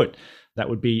we'll be good. That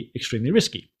would be extremely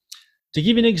risky. To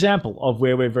give you an example of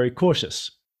where we're very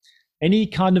cautious, any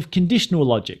kind of conditional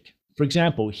logic. For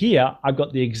example, here I've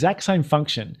got the exact same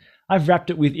function. I've wrapped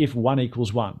it with if 1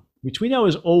 equals 1, which we know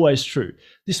is always true.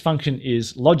 This function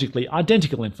is logically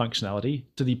identical in functionality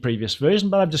to the previous version,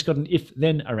 but I've just got an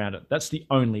if-then around it. That's the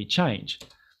only change.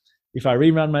 If I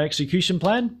rerun my execution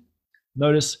plan,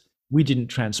 notice we didn't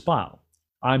transpile.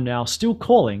 I'm now still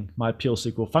calling my PL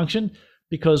SQL function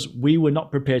because we were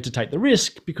not prepared to take the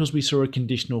risk because we saw a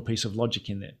conditional piece of logic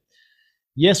in there.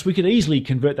 Yes, we could easily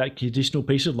convert that conditional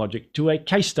piece of logic to a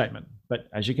case statement, but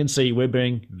as you can see, we're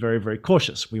being very, very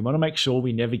cautious. We want to make sure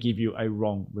we never give you a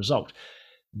wrong result.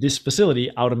 This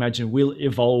facility, I would imagine, will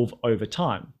evolve over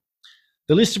time.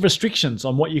 The list of restrictions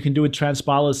on what you can do with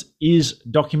transpilers is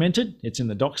documented. It's in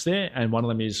the docs there, and one of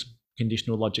them is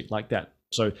conditional logic like that.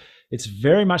 So it's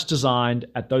very much designed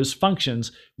at those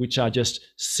functions which are just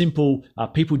simple.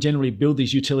 People generally build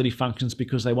these utility functions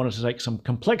because they wanted to take some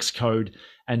complex code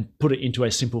and put it into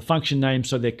a simple function name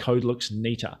so their code looks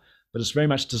neater. But it's very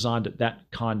much designed at that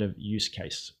kind of use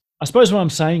case. I suppose what I'm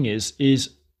saying is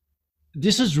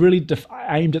this is really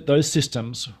aimed at those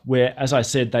systems where, as I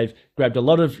said, they've grabbed a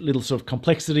lot of little sort of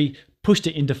complexity, pushed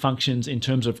it into functions in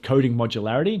terms of coding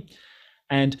modularity.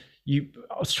 And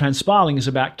transpiling is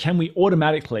about, can we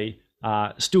automatically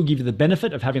still give you the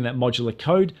benefit of having that modular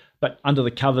code, but under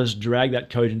the covers, drag that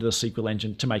code into the SQL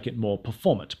engine to make it more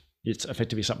performant. It's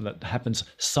effectively something that happens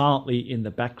silently in the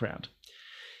background.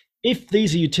 If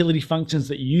these are utility functions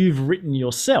that you've written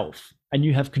yourself and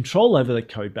you have control over the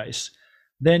code base,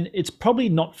 then it's probably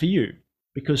not for you,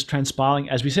 because transpiling,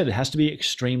 as we said, it has to be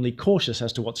extremely cautious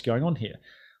as to what's going on here.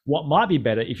 What might be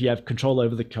better if you have control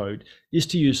over the code is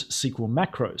to use SQL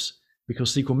Macros,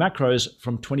 because SQL Macros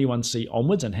from 21C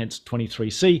onwards, and hence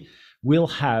 23C, will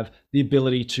have the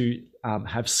ability to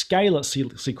have scale at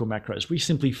SQL Macros. We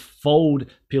simply fold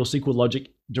PL SQL logic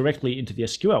directly into the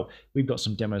SQL. We've got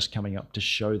some demos coming up to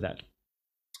show that.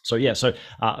 So yeah,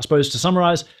 I suppose to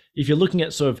summarize, if you're looking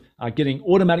at sort of getting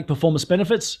automatic performance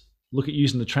benefits, look at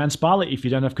using the transpiler if you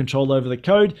don't have control over the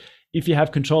code. If you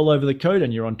have control over the code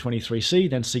and you're on 23C,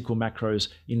 then SQL macros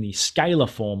in the scalar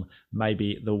form may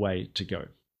be the way to go.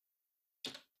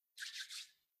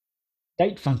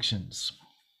 Date functions.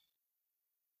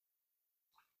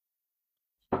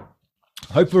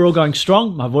 Hope we're all going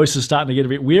strong. My voice is starting to get a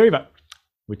bit weary, but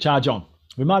we charge on.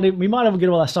 We might even get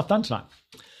all that stuff done tonight.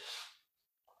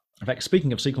 In fact,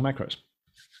 speaking of SQL macros.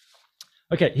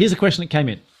 Okay, here's a question that came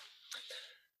in.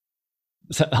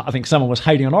 So I think someone was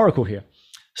hating on Oracle here.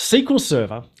 SQL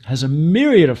Server has a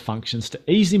myriad of functions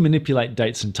to easily manipulate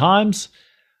dates and times.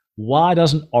 Why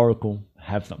doesn't Oracle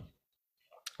have them?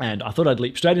 And I thought I'd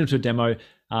leap straight into a demo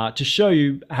to show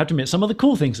you, I have to admit, some of the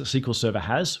cool things that SQL Server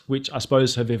has, which I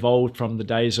suppose have evolved from the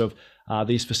days of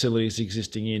these facilities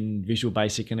existing in Visual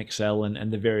Basic and Excel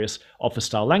and the various Office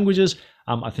style languages.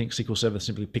 I think SQL Server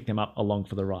simply picked them up along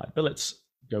for the ride. But let's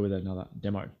go with another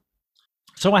demo.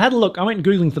 So I had a look, I went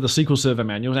Googling for the SQL Server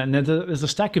manual, and there's a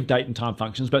stack of date and time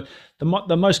functions, but the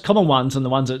most common ones and the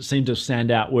ones that seem to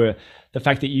stand out were the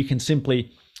fact that you can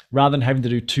simply, rather than having to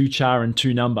do toChar and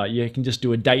toNumber, you can just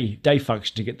do a day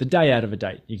function to get the day out of a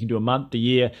date. You can do a month, a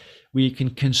year, where you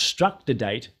can construct a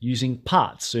date using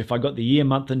parts. So if I got the year,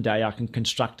 month, and day, I can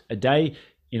construct a day.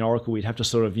 In Oracle, we'd have to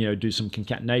sort of do some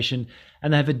concatenation,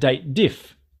 and they have a date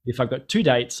diff. If I've got two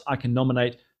dates, I can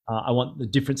nominate. I want the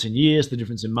difference in years, the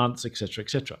difference in months, etc.,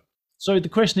 etc. So the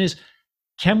question is,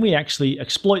 can we actually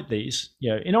exploit these,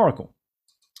 in Oracle?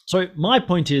 So my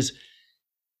point is,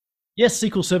 yes,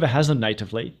 SQL Server has them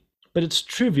natively, but it's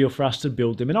trivial for us to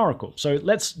build them in Oracle. So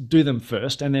let's do them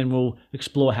first, and then we'll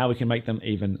explore how we can make them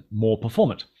even more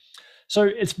performant. So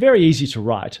it's very easy to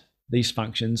write these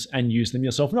functions and use them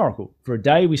yourself in Oracle. For a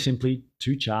day, we simply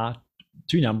toChar,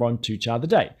 toNumber on toChar the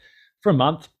day. For a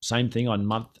month, same thing on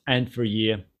month, and for a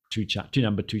year,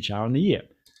 toNumber toChar on the year.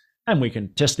 And we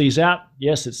can test these out.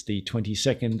 Yes, it's the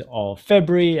 22nd of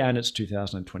February and it's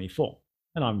 2024.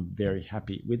 And I'm very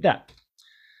happy with that.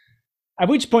 At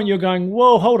which point you're going,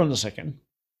 whoa, hold on a second.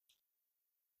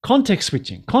 Context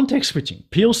switching, PL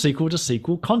SQL to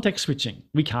SQL context switching.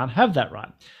 We can't have that, right?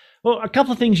 Well, a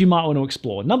couple of things you might want to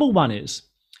explore. Number one is,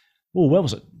 well, where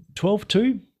was it?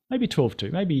 12.2? Maybe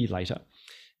 12.2, maybe later.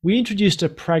 We introduced a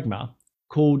pragma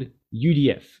called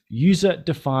UDF,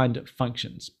 user-defined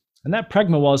functions. And that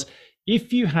pragma was,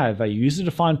 if you have a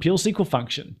user-defined PL SQL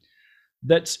function,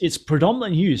 its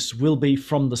predominant use will be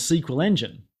from the SQL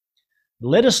engine.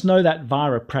 Let us know that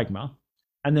via a pragma,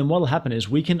 and then what will happen is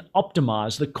we can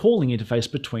optimize the calling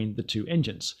interface between the two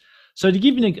engines. So to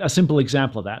give you a simple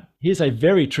example of that, here's a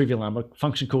very trivial number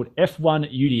function called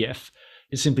F1 UDF.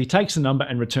 It simply takes the number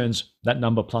and returns that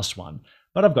number plus one.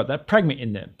 But I've got that pragma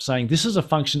in there saying this is a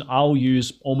function I'll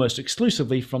use almost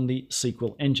exclusively from the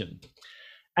SQL engine.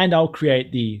 And I'll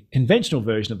create the conventional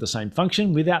version of the same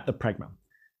function without the pragma.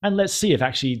 And let's see if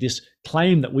actually this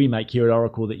claim that we make here at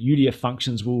Oracle that UDF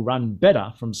functions will run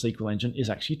better from SQL engine is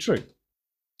actually true.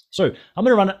 So I'm going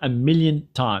to run it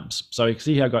 1,000,000 times. So you can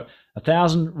see here I've got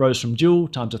 1,000 rows from Joule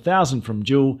times 1,000 from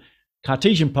Joule.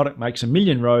 Cartesian product makes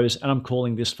 1,000,000 rows, and I'm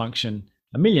calling this function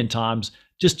 1,000,000 times,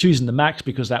 just choosing the max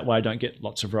because that way I don't get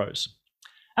lots of rows.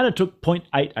 And it took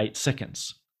 0.88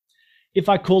 seconds. If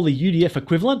I call the UDF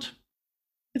equivalent,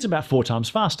 it's about 4 times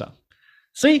faster.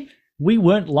 See, we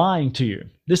weren't lying to you.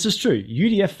 This is true.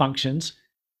 UDF functions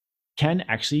can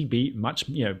actually be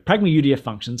pragma UDF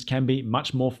functions can be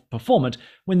much more performant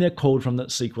when they're called from the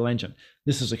SQL engine.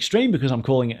 This is extreme because I'm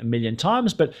calling it 1,000,000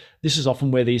 times, but this is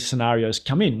often where these scenarios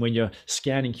come in when you're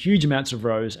scanning huge amounts of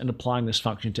rows and applying this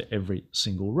function to every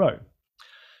single row.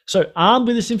 So armed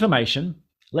with this information,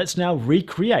 let's now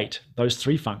recreate those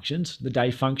 3 functions, the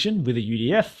day function with a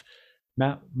UDF,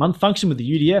 month function with the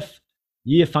UDF,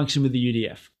 year function with the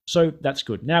UDF. So that's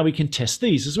good. Now we can test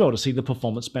these as well to see the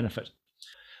performance benefit.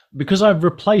 Because I've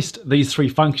replaced these 3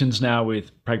 functions now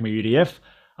with pragma UDF,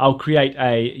 I'll create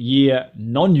a year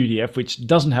non-UDF, which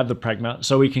doesn't have the pragma,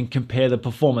 so we can compare the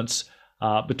performance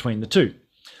between the two.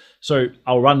 So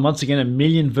I'll run once again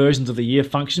 1,000,000 versions of the year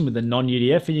function with the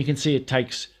non-UDF, and you can see it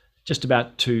takes just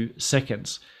about 2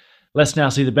 seconds. Let's now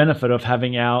see the benefit of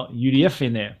having our UDF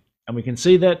in there. And we can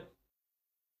see that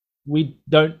we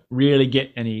don't really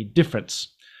get any difference.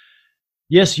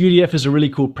 Yes, UDF is a really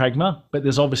cool pragma, but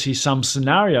there's obviously some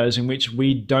scenarios in which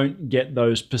we don't get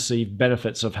those perceived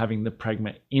benefits of having the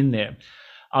pragma in there.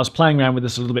 I was playing around with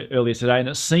this a little bit earlier today, and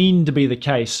it seemed to be the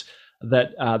case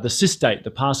that the sysdate,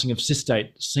 the passing of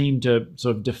sysdate, seemed to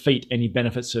sort of defeat any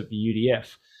benefits of the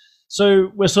UDF.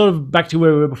 So we're sort of back to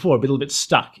where we were before, a little bit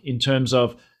stuck in terms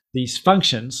of these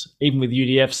functions, even with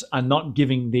UDFs, are not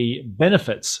giving the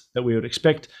benefits that we would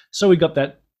expect. So we got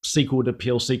that SQL to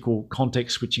PL SQL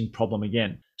context switching problem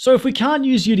again. So if we can't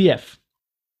use UDF,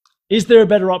 Is there a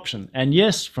better option? And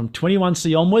yes, from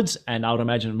 21C onwards, and I would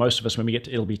imagine most of us when we get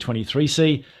to it'll be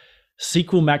 23C,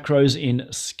 SQL macros in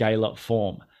scalar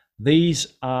form. These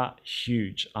are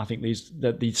huge. I think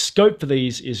the scope for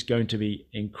these is going to be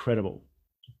incredible.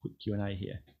 Quick Q&A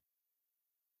here.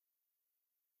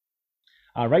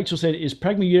 Rachel said, is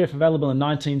Pragma UF available in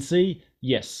 19C?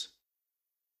 Yes.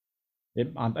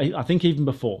 I think even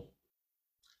before.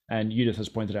 And Judith has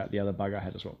pointed out the other bug I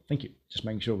had as well. Thank you. Just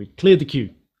making sure we cleared the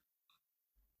queue.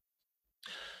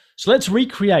 So let's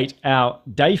recreate our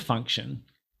day function,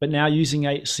 but now using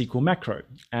a SQL macro.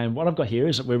 And what I've got here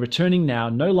is that we're returning now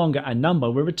no longer a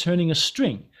number, we're returning a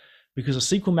string, because a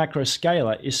SQL macro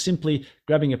scalar is simply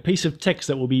grabbing a piece of text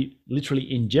that will be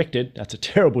literally injected, that's a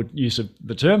terrible use of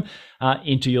the term,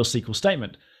 into your SQL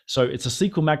statement. So it's a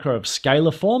SQL macro of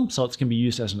scalar form, so it's going to be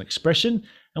used as an expression,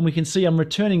 and we can see I'm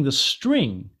returning the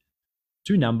string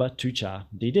to number to char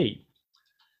dd.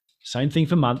 Same thing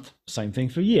for month, same thing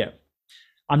for year.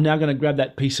 I'm now going to grab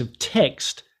that piece of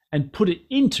text and put it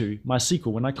into my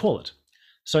SQL when I call it.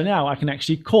 So now I can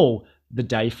actually call the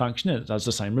day function and it does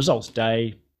the same results,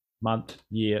 day, month,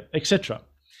 year, etc.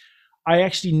 I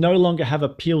actually no longer have a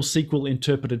PL SQL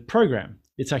interpreted program.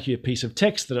 It's actually a piece of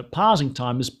text that at parsing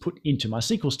time is put into my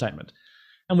SQL statement.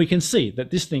 And we can see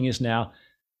that this thing is now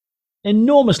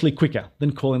enormously quicker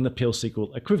than calling the PL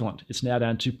SQL equivalent. It's now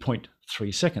down to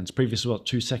 0.3 seconds. Previously, well,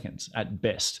 2 seconds at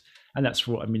best. And that's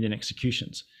for 1 million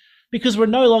executions. Because we're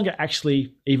no longer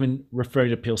actually even referring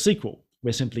to PL SQL.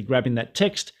 We're simply grabbing that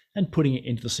text and putting it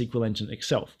into the SQL engine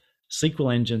itself.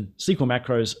 SQL engine, SQL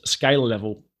macros, scalar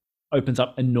level opens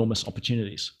up enormous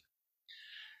opportunities.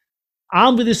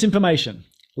 Armed with this information,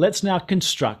 let's now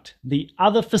construct the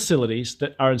other facilities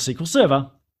that are in SQL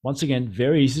Server. Once again,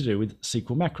 very easy to do with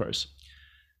SQL macros.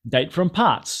 Date from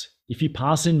parts. If you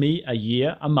pass in me a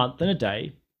year, a month, and a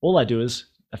day, all I do is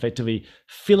effectively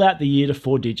fill out the year to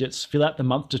 4 digits, fill out the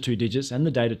month to 2 digits, and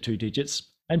the day to 2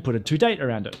 digits, and put a to date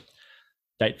around it.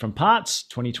 Date from parts,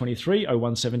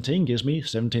 2023-01-17 gives me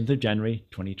 17th of January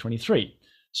 2023.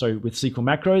 So with SQL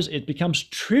macros, it becomes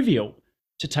trivial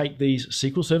to take these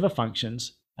SQL Server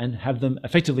functions and have them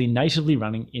effectively natively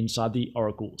running inside the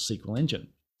Oracle SQL engine.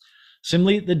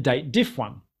 Similarly, the date diff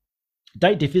one.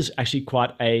 Date diff is actually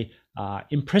quite a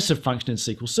impressive function in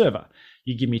SQL Server.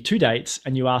 You give me 2 dates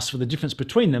and you ask for the difference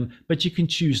between them, but you can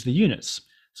choose the units.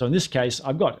 So in this case,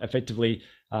 I've got effectively,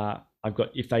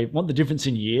 if they want the difference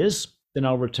in years, then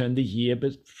I'll return the year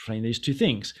between these two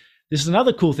things. This is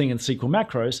another cool thing in SQL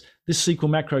macros. This SQL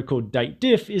macro called date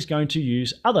diff is going to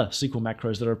use other SQL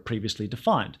macros that are previously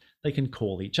defined. They can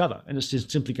call each other, and it's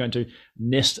just simply going to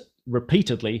nest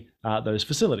repeatedly those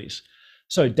facilities.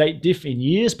 So date diff in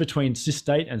years between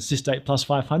sysdate and sysdate plus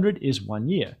 500 is 1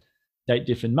 year. Date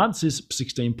diff in months is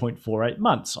 16.48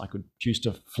 months. I could choose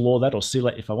to floor that or seal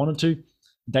it if I wanted to.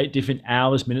 Date diff in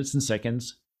hours, minutes, and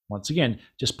seconds. Once again,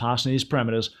 just passing these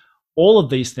parameters. All of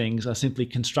these things are simply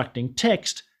constructing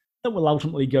text that will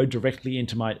ultimately go directly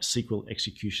into my SQL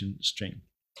execution stream.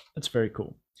 That's very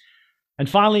cool. And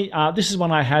finally, this is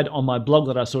one I had on my blog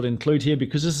that I sort of include here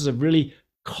because this is a really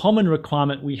common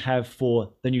requirement we have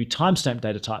for the new timestamp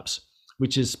data types,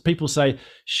 which is people say,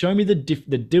 show me the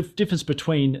difference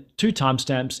between 2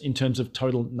 timestamps in terms of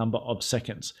total number of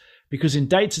seconds. Because in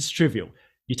dates, it's trivial.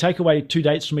 You take away 2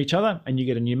 dates from each other and you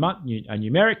get a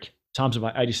numeric, times it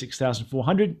by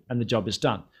 86,400, and the job is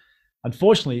done.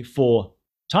 Unfortunately, for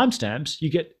timestamps, you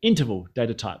get interval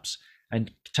data types, and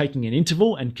taking an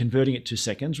interval and converting it to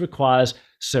seconds requires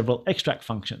several extract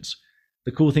functions.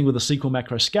 The cool thing with a SQL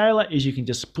macro scalar is you can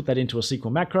just put that into a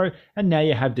SQL macro, and now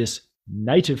you have this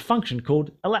native function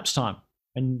called elapsed time,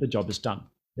 and the job is done.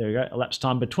 There we go. Elapsed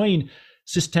time between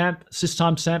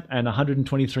systimestamp and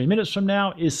 123 minutes from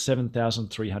now is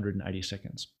 7,380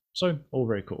 seconds. So all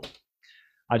very cool.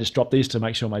 I just dropped these to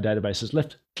make sure my database is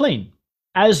left clean.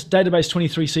 As database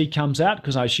 23C comes out,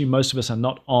 because I assume most of us are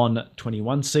not on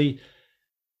 21C,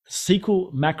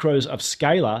 SQL macros of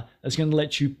scalar is going to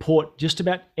let you port just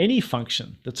about any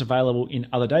function that's available in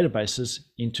other databases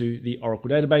into the Oracle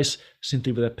database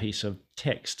simply with a piece of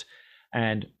text.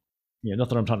 And not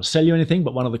that I'm trying to sell you anything,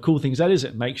 but one of the cool things that is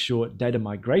it makes your data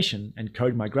migration and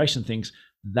code migration things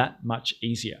that much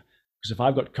easier. Because if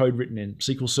I've got code written in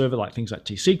SQL Server, like things like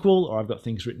T-SQL, or I've got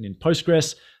things written in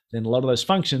Postgres, then a lot of those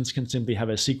functions can simply have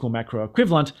a SQL macro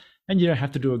equivalent, and you don't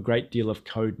have to do a great deal of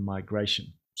code migration.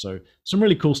 So some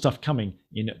really cool stuff coming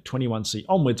in 21C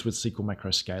onwards with SQL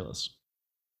macro scalars.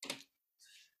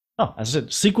 Oh, as I said,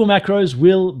 SQL macros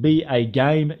will be a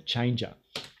game changer.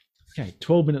 Okay,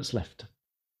 12 minutes left.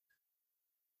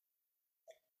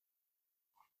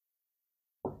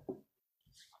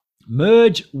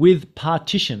 Merge with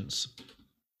partitions.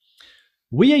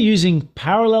 We are using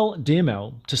parallel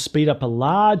DML to speed up a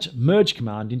large merge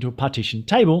command into a partition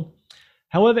table.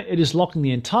 However, it is locking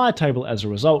the entire table as a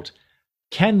result.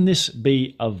 Can this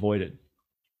be avoided?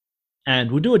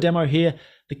 And we'll do a demo here.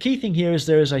 The key thing here is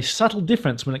there is a subtle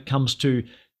difference when it comes to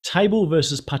table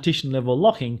versus partition level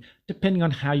locking, depending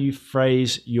on how you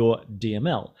phrase your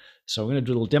DML. So we're going to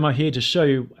do a little demo here to show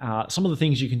you some of the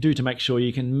things you can do to make sure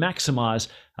you can maximize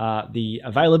the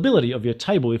availability of your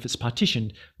table if it's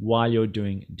partitioned while you're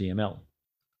doing DML.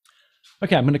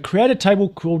 Okay, I'm going to create a table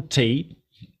called T.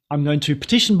 I'm going to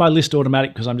partition by list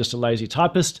automatic because I'm just a lazy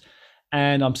typist.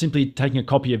 And I'm simply taking a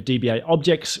copy of DBA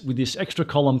objects with this extra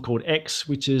column called X,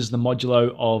 which is the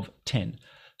modulo of 10.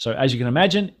 So as you can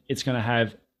imagine, it's going to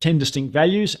have 10 distinct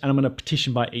values, and I'm going to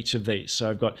partition by each of these. So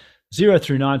I've got 0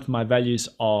 through 9 for my values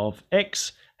of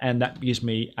X, and that gives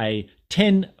me a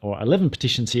 10 or 11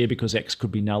 partitions here because X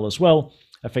could be null as well,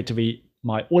 effectively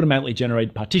my automatically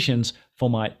generated partitions for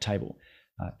my table.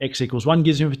 X equals 1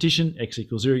 gives me a partition, X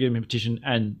equals 0 gives me a partition,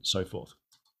 and so forth.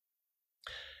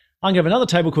 I'm going to have another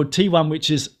table called T1,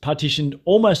 which is partitioned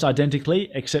almost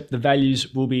identically, except the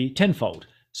values will be tenfold.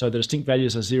 So the distinct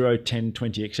values are 0, 10,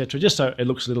 20, etc. Just so it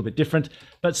looks a little bit different,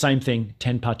 but same thing,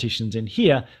 10 partitions in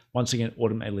here. Once again,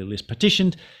 automatically list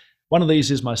partitioned. One of these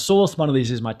is my source, one of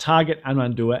these is my target, and I'm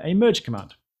going to do a merge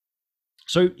command.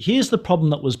 So here's the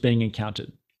problem that was being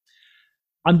encountered.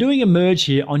 I'm doing a merge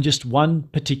here on just one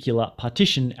particular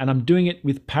partition, and I'm doing it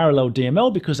with parallel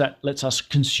DML because that lets us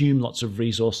consume lots of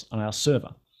resource on our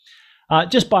server.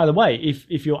 Just by the way,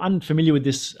 if you're unfamiliar with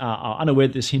this, or unaware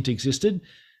that this hint existed,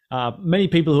 many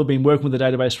people who have been working with the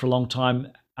database for a long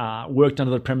time worked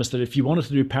under the premise that if you wanted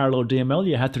to do parallel DML,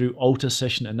 you had to do alter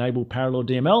session enable parallel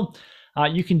DML.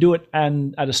 You can do it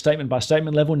at a statement by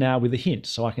statement level now with a hint.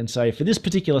 So I can say for this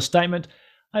particular statement,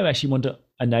 I actually want to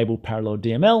enable parallel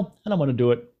DML, and I want to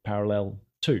do it parallel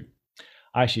to.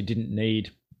 I actually didn't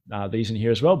need these in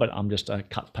here as well, but I'm just a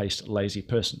cut paste lazy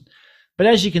person. But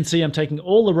as you can see, I'm taking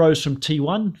all the rows from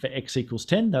T1 for X equals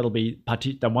 10. That'll be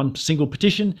the one single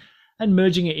partition, and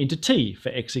merging it into T for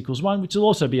X equals 1, which will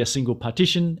also be a single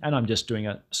partition. And I'm just doing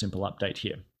a simple update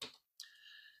here.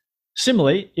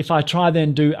 Similarly, if I try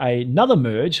then do another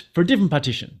merge for a different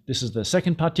partition, this is the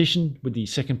second partition with the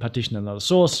second partition and another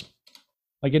source,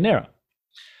 I get an error.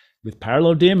 With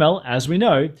parallel DML, as we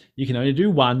know, you can only do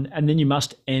one, and then you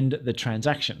must end the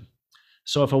transaction.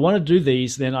 So if I want to do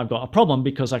these, then I've got a problem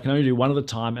because I can only do one at a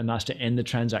time, and that's to end the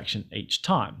transaction each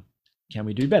time. Can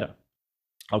we do better?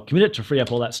 I'll commit it to free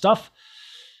up all that stuff.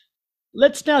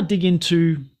 Let's now dig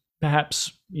into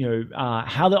perhaps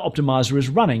how the optimizer is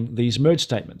running these merge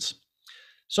statements.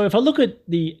 So if I look at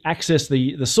the access,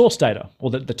 the source data,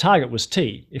 or the target was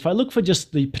T, if I look for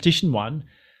just the partition one,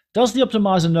 does the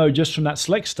optimizer know just from that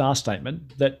select star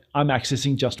statement that I'm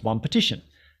accessing just one partition?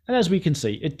 And as we can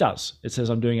see, it does. It says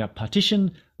I'm doing a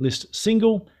partition list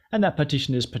single, and that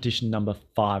partition is partition number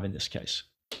 5 in this case.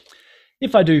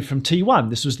 If I do from T1,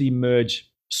 this was the merge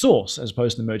source as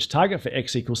opposed to the merge target for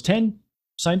X equals 10,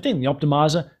 same thing. The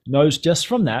optimizer knows just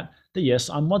from that yes,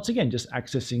 I'm once again just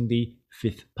accessing the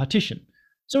 5th partition.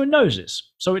 So it knows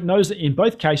this. So it knows that in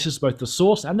both cases, both the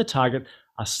source and the target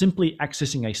are simply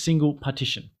accessing a single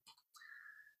partition.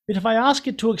 But if I ask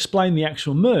it to explain the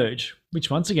actual merge, which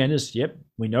once again is, yep,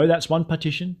 we know that's one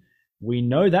partition, we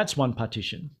know that's one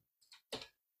partition.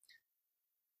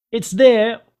 It's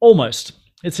there almost.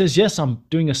 It says, yes, I'm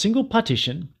doing a single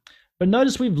partition, but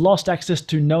notice we've lost access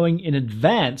to knowing in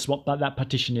advance what that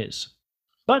partition is.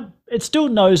 But it still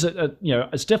knows that,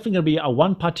 it's definitely going to be a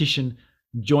one partition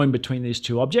join between these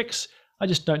two objects. I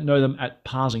just don't know them at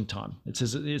parsing time. It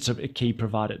says it's a key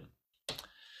provided.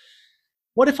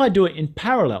 What if I do it in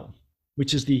parallel,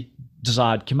 which is the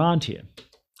desired command here?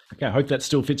 Okay, I hope that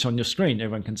still fits on your screen.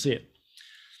 Everyone can see it.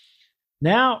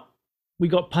 Now we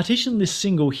got partition list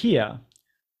single here,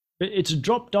 but it's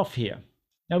dropped off here.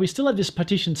 Now we still have this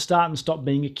partition start and stop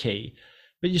being a key,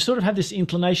 but you sort of have this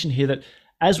inclination here that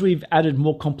as we've added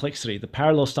more complexity, the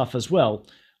parallel stuff as well,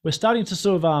 we're starting to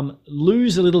sort of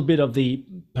lose a little bit of the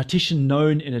partition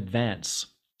known in advance,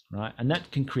 right? And that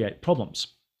can create problems.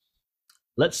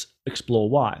 Let's explore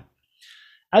why.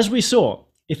 As we saw,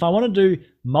 if I want to do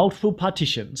multiple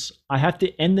partitions, I have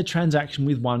to end the transaction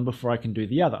with one before I can do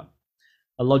the other.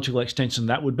 A logical extension of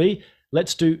that would be,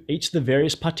 let's do each of the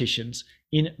various partitions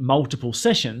in multiple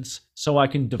sessions so I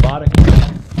can divide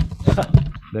it.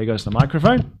 There goes the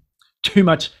microphone. Too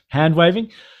much hand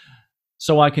waving.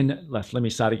 So I can, let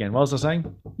me start again. What was I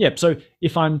saying? Yep, so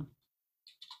if I'm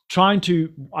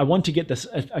I want to get this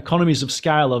economies of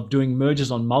scale of doing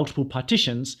merges on multiple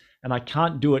partitions, and I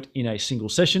can't do it in a single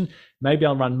session. Maybe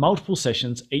I'll run multiple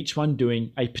sessions, each one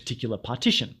doing a particular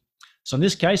partition. So in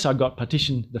this case, I've got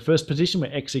partition, the first partition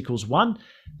where x equals 1,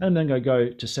 and then I'm going to go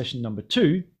to session number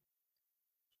 2.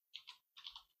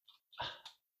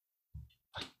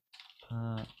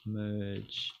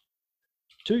 Merge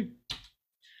 2.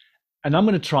 And I'm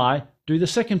going to try do the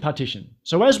second partition.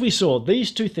 So as we saw,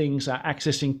 these two things are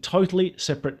accessing totally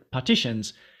separate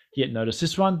partitions, yet notice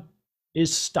this one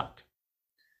is stuck.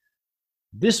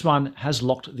 This one has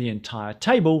locked the entire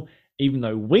table, even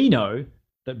though we know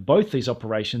that both these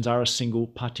operations are a single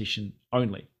partition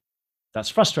only. That's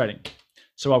frustrating.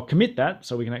 So I'll commit that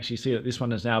so we can actually see that this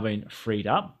one has now been freed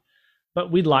up,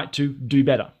 but we'd like to do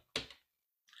better.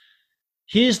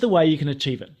 Here's the way you can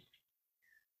achieve it.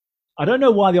 I don't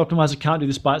know why the optimizer can't do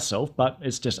this by itself, but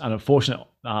it's just an unfortunate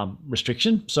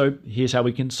restriction. So here's how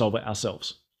we can solve it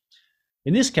ourselves.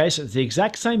 In this case, it's the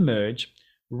exact same merge.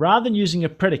 Rather than using a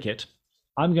predicate,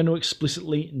 I'm going to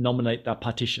explicitly nominate that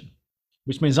partition,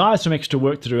 which means I have some extra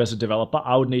work to do as a developer.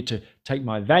 I would need to take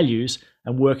my values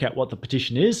and work out what the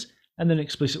partition is, and then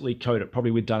explicitly code it,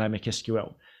 probably with dynamic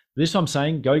SQL. This I'm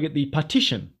saying, go get the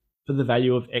partition for the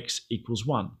value of x equals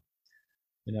 1.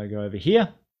 Then I go over here,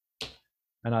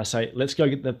 and I say, let's go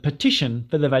get the partition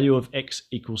for the value of x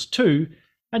equals 2,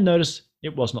 and notice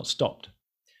it was not stopped.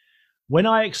 When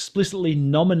I explicitly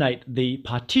nominate the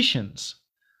partitions,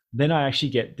 then I actually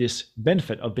get this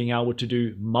benefit of being able to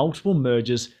do multiple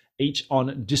merges, each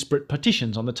on disparate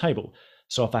partitions on the table.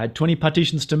 So if I had 20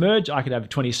 partitions to merge, I could have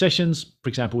 20 sessions, for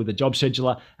example, with the job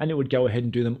scheduler, and it would go ahead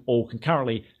and do them all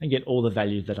concurrently and get all the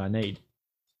value that I need.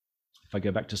 If I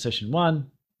go back to session 1,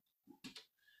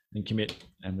 and commit,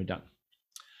 and we're done.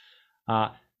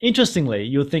 Interestingly,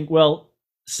 you'll think, well,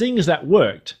 seeing as that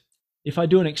worked, if I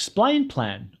do an explain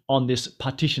plan on this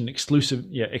partition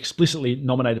explicitly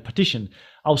nominated partition,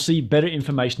 I'll see better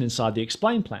information inside the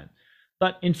explain plan.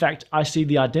 But in fact, I see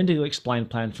the identical explain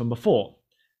plan from before.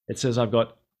 It says I've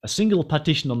got a single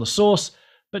partition on the source,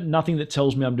 but nothing that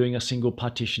tells me I'm doing a single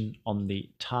partition on the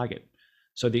target.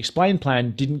 So the explain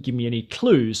plan didn't give me any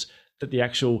clues that the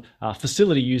actual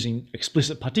facility using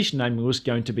explicit partition naming was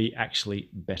going to be actually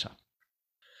better.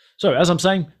 So as I'm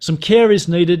saying, some care is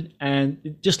needed,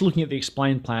 and just looking at the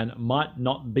explain plan might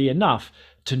not be enough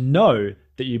to know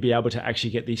that you'll be able to actually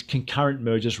get these concurrent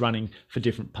merges running for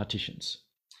different partitions.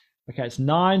 Okay, it's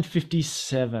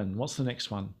 9:57. What's the next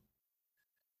one?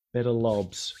 Better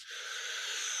LOBs.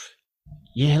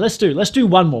 Yeah, let's do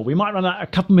one more. We might run a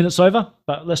couple minutes over,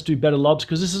 but let's do better LOBs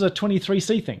because this is a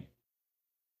 23C thing.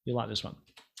 You like this one?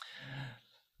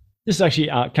 This actually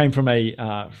came from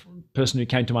a person who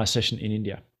came to my session in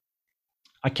India.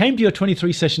 I came to your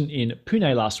 23 session in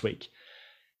Pune last week.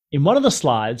 In one of the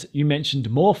slides, you mentioned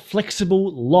more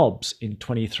flexible LOBs in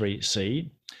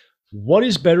 23C. What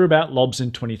is better about LOBs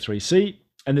in 23C?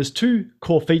 And there's two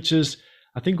core features,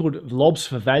 I think called LOBs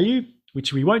for value,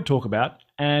 which we won't talk about,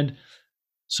 and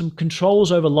some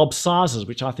controls over LOB sizes,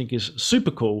 which I think is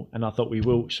super cool. And I thought we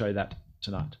will show that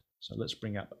tonight. So let's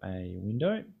bring up a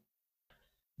window.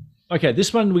 Okay,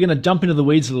 this one, we're going to jump into the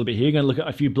weeds a little bit here. We're going to look at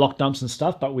a few block dumps and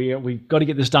stuff, but we've got to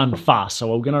get this done fast.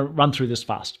 So we're going to run through this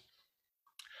fast.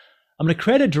 I'm going to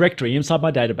create a directory inside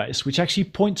my database, which actually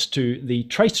points to the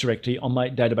trace directory on my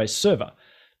database server.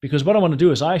 Because what I want to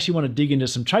do is I actually want to dig into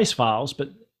some trace files, but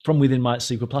from within my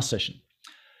SQL Plus session.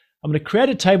 I'm going to create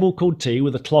a table called T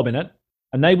with a clob in it,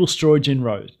 enable storage in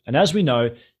rows. And as we know,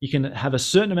 you can have a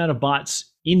certain amount of bytes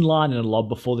inline in a lob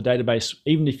before the database,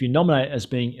 even if you nominate it as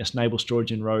being enable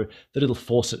storage in row, that it'll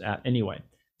force it out anyway.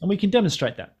 And we can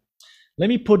demonstrate that. Let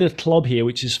me put a clob here,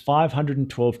 which is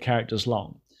 512 characters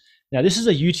long. Now this is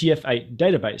a UTF-8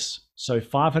 database, so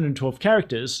 512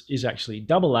 characters is actually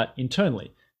double that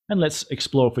internally. And let's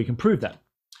explore if we can prove that.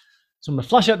 So I'm going to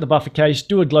flush out the buffer cache,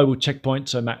 do a global checkpoint,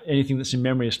 so anything that's in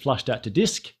memory is flushed out to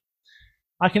disk.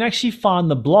 I can actually find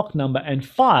the block number and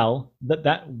file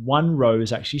that one row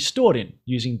is actually stored in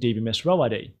using DBMS row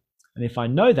ID. And if I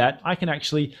know that, I can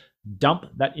actually dump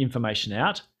that information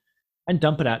out and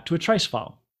dump it out to a trace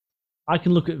file. I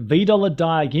can look at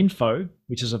 $diag info,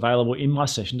 which is available in my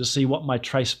session, to see what my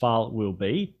trace file will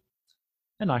be.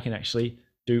 And I can actually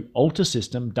do alter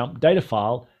system dump data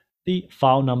file, the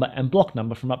file number and block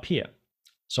number from up here.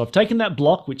 So I've taken that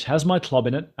block, which has my clob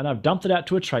in it, and I've dumped it out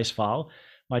to a trace file.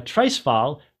 My trace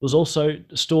file was also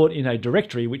stored in a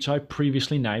directory which I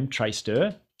previously named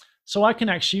tracedir. So I can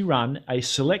actually run a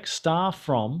select star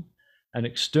from an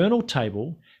external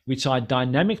table, which I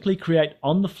dynamically create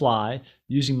on the fly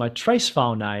using my trace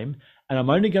file name. And I'm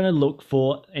only going to look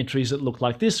for entries that look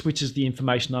like this, which is the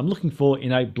information I'm looking for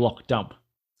in a block dump.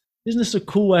 Isn't this a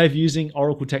cool way of using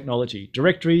Oracle technology?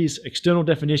 Directories, external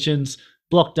definitions,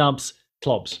 block dumps,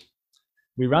 clobs.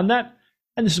 We run that,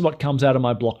 and this is what comes out of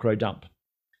my block row dump.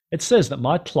 it says that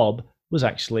my clob was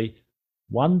actually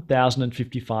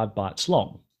 1055 bytes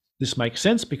long. This makes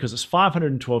sense because it's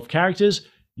 512 characters.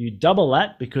 You double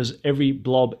that because every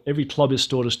clob is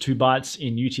stored as 2 bytes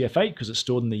in UTF-8 because it's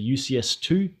stored in the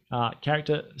UCS2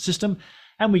 character system.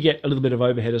 And we get a little bit of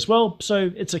overhead as well, so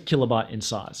it's a kilobyte in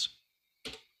size.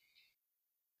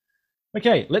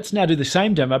 Okay, let's now do the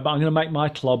same demo, but I'm going to make my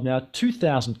clob now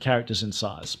 2000 characters in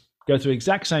size. Go through the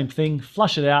exact same thing,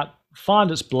 flush it out,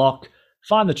 find its block,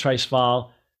 find the trace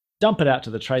file, dump it out to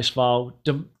the trace file,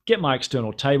 get my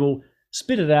external table,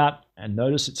 spit it out, and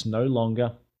notice it's no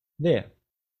longer there.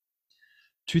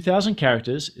 2000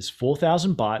 characters is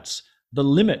 4000 bytes. The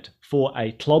limit for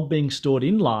a clob being stored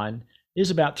inline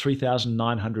is about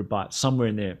 3900 bytes, somewhere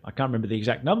in there. I can't remember the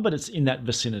exact number, but it's in that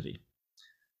vicinity.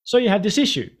 So you had this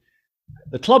issue.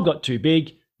 The clob got too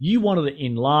big, you wanted it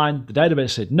inline, the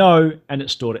database said no, and it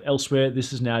stored it elsewhere.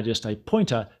 This is now just a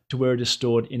pointer to where it is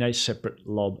stored in a separate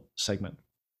LOB segment.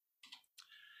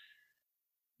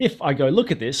 If I go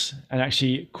look at this and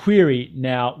actually query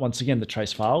now, once again, the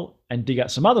trace file and dig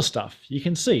out some other stuff, you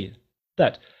can see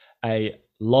that a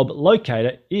LOB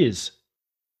locator is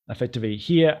effectively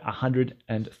here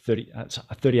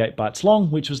 38 bytes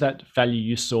long, which was that value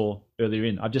you saw earlier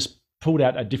in. I've just pulled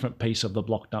out a different piece of the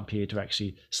block dump here to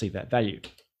actually see that value.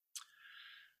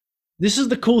 This is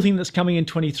the cool thing that's coming in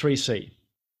 23C.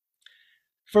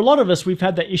 For a lot of us, we've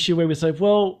had that issue where we say,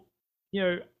 well,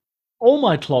 all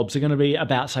my clobs are going to be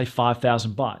about, say,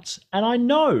 5,000 bytes. And I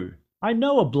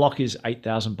know a block is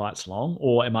 8,000 bytes long,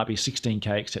 or it might be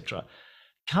 16K, etc.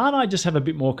 Can't I just have a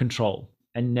bit more control?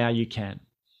 And now you can.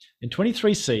 In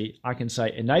 23C, I can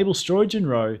say enable storage in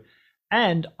row,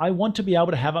 and I want to be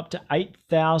able to have up to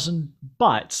 8,000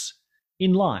 bytes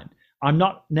in line. I'm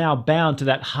not now bound to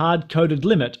that hard-coded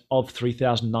limit of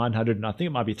 3,900, and I think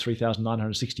it might be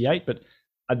 3,968, but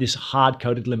this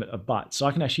hard-coded limit of bytes. So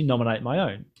I can actually nominate my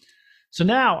own. So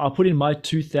now I'll put in my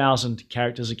 2000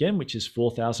 characters again, which is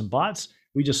 4,000 bytes.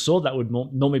 We just saw that would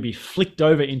normally be flicked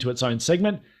over into its own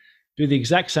segment. Do the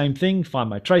exact same thing, find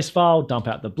my trace file, dump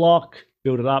out the block,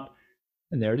 build it up,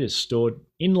 and there it is, stored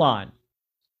in line.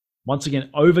 Once again,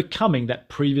 overcoming that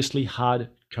previously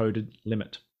hard-coded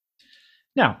limit.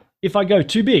 Now, if I go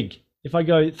too big, if I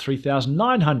go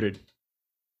 3,900,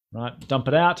 right, dump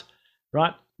it out,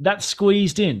 right, that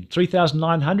squeezed in.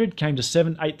 3,900 came to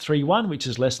 7,831, which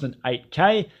is less than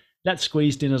 8K. That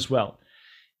squeezed in as well.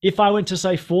 If I went to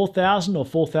say 4,000 or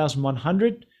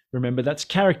 4,100, remember that's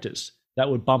characters. That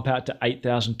would bump out to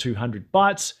 8,200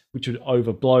 bytes, which would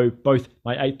overblow both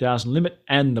my 8,000 limit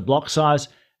and the block size,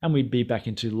 and we'd be back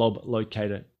into LOB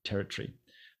locator territory.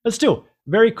 But still,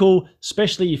 very cool,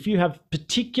 especially if you have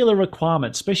particular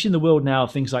requirements, especially in the world now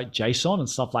of things like JSON and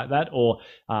stuff like that, or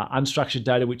unstructured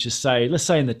data, which is, say, let's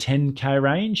say in the 10K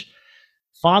range.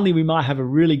 Finally, we might have a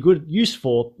really good use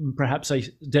for perhaps a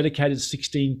dedicated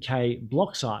 16K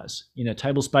block size in a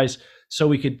table space, so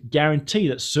we could guarantee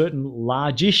that certain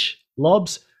large-ish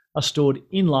LOBs are stored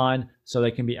inline so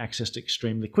they can be accessed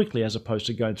extremely quickly as opposed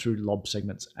to going through LOB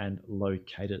segments and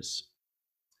locators.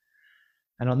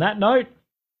 And on that note,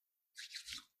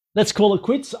 let's call it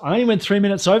quits. I only went 3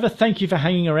 minutes over. Thank you for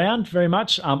hanging around very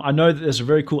much. I know that there's a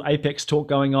very cool Apex talk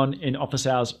going on in office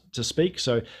hours to speak.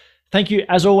 So thank you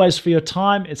as always for your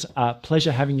time. It's a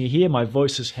pleasure having you here. My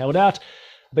voice is held out.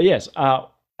 But yes,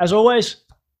 as always,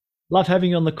 love having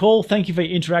you on the call. Thank you for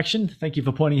your interaction. Thank you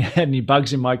for pointing out any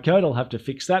bugs in my code. I'll have to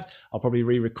fix that. I'll probably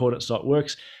re-record it so it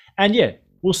works. And yeah,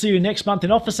 we'll see you next month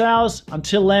in office hours.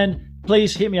 Until then,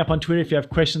 please hit me up on Twitter if you have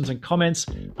questions and comments.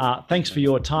 Thanks for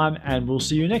your time, and we'll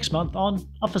see you next month on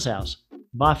office hours.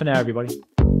 Bye for now, everybody.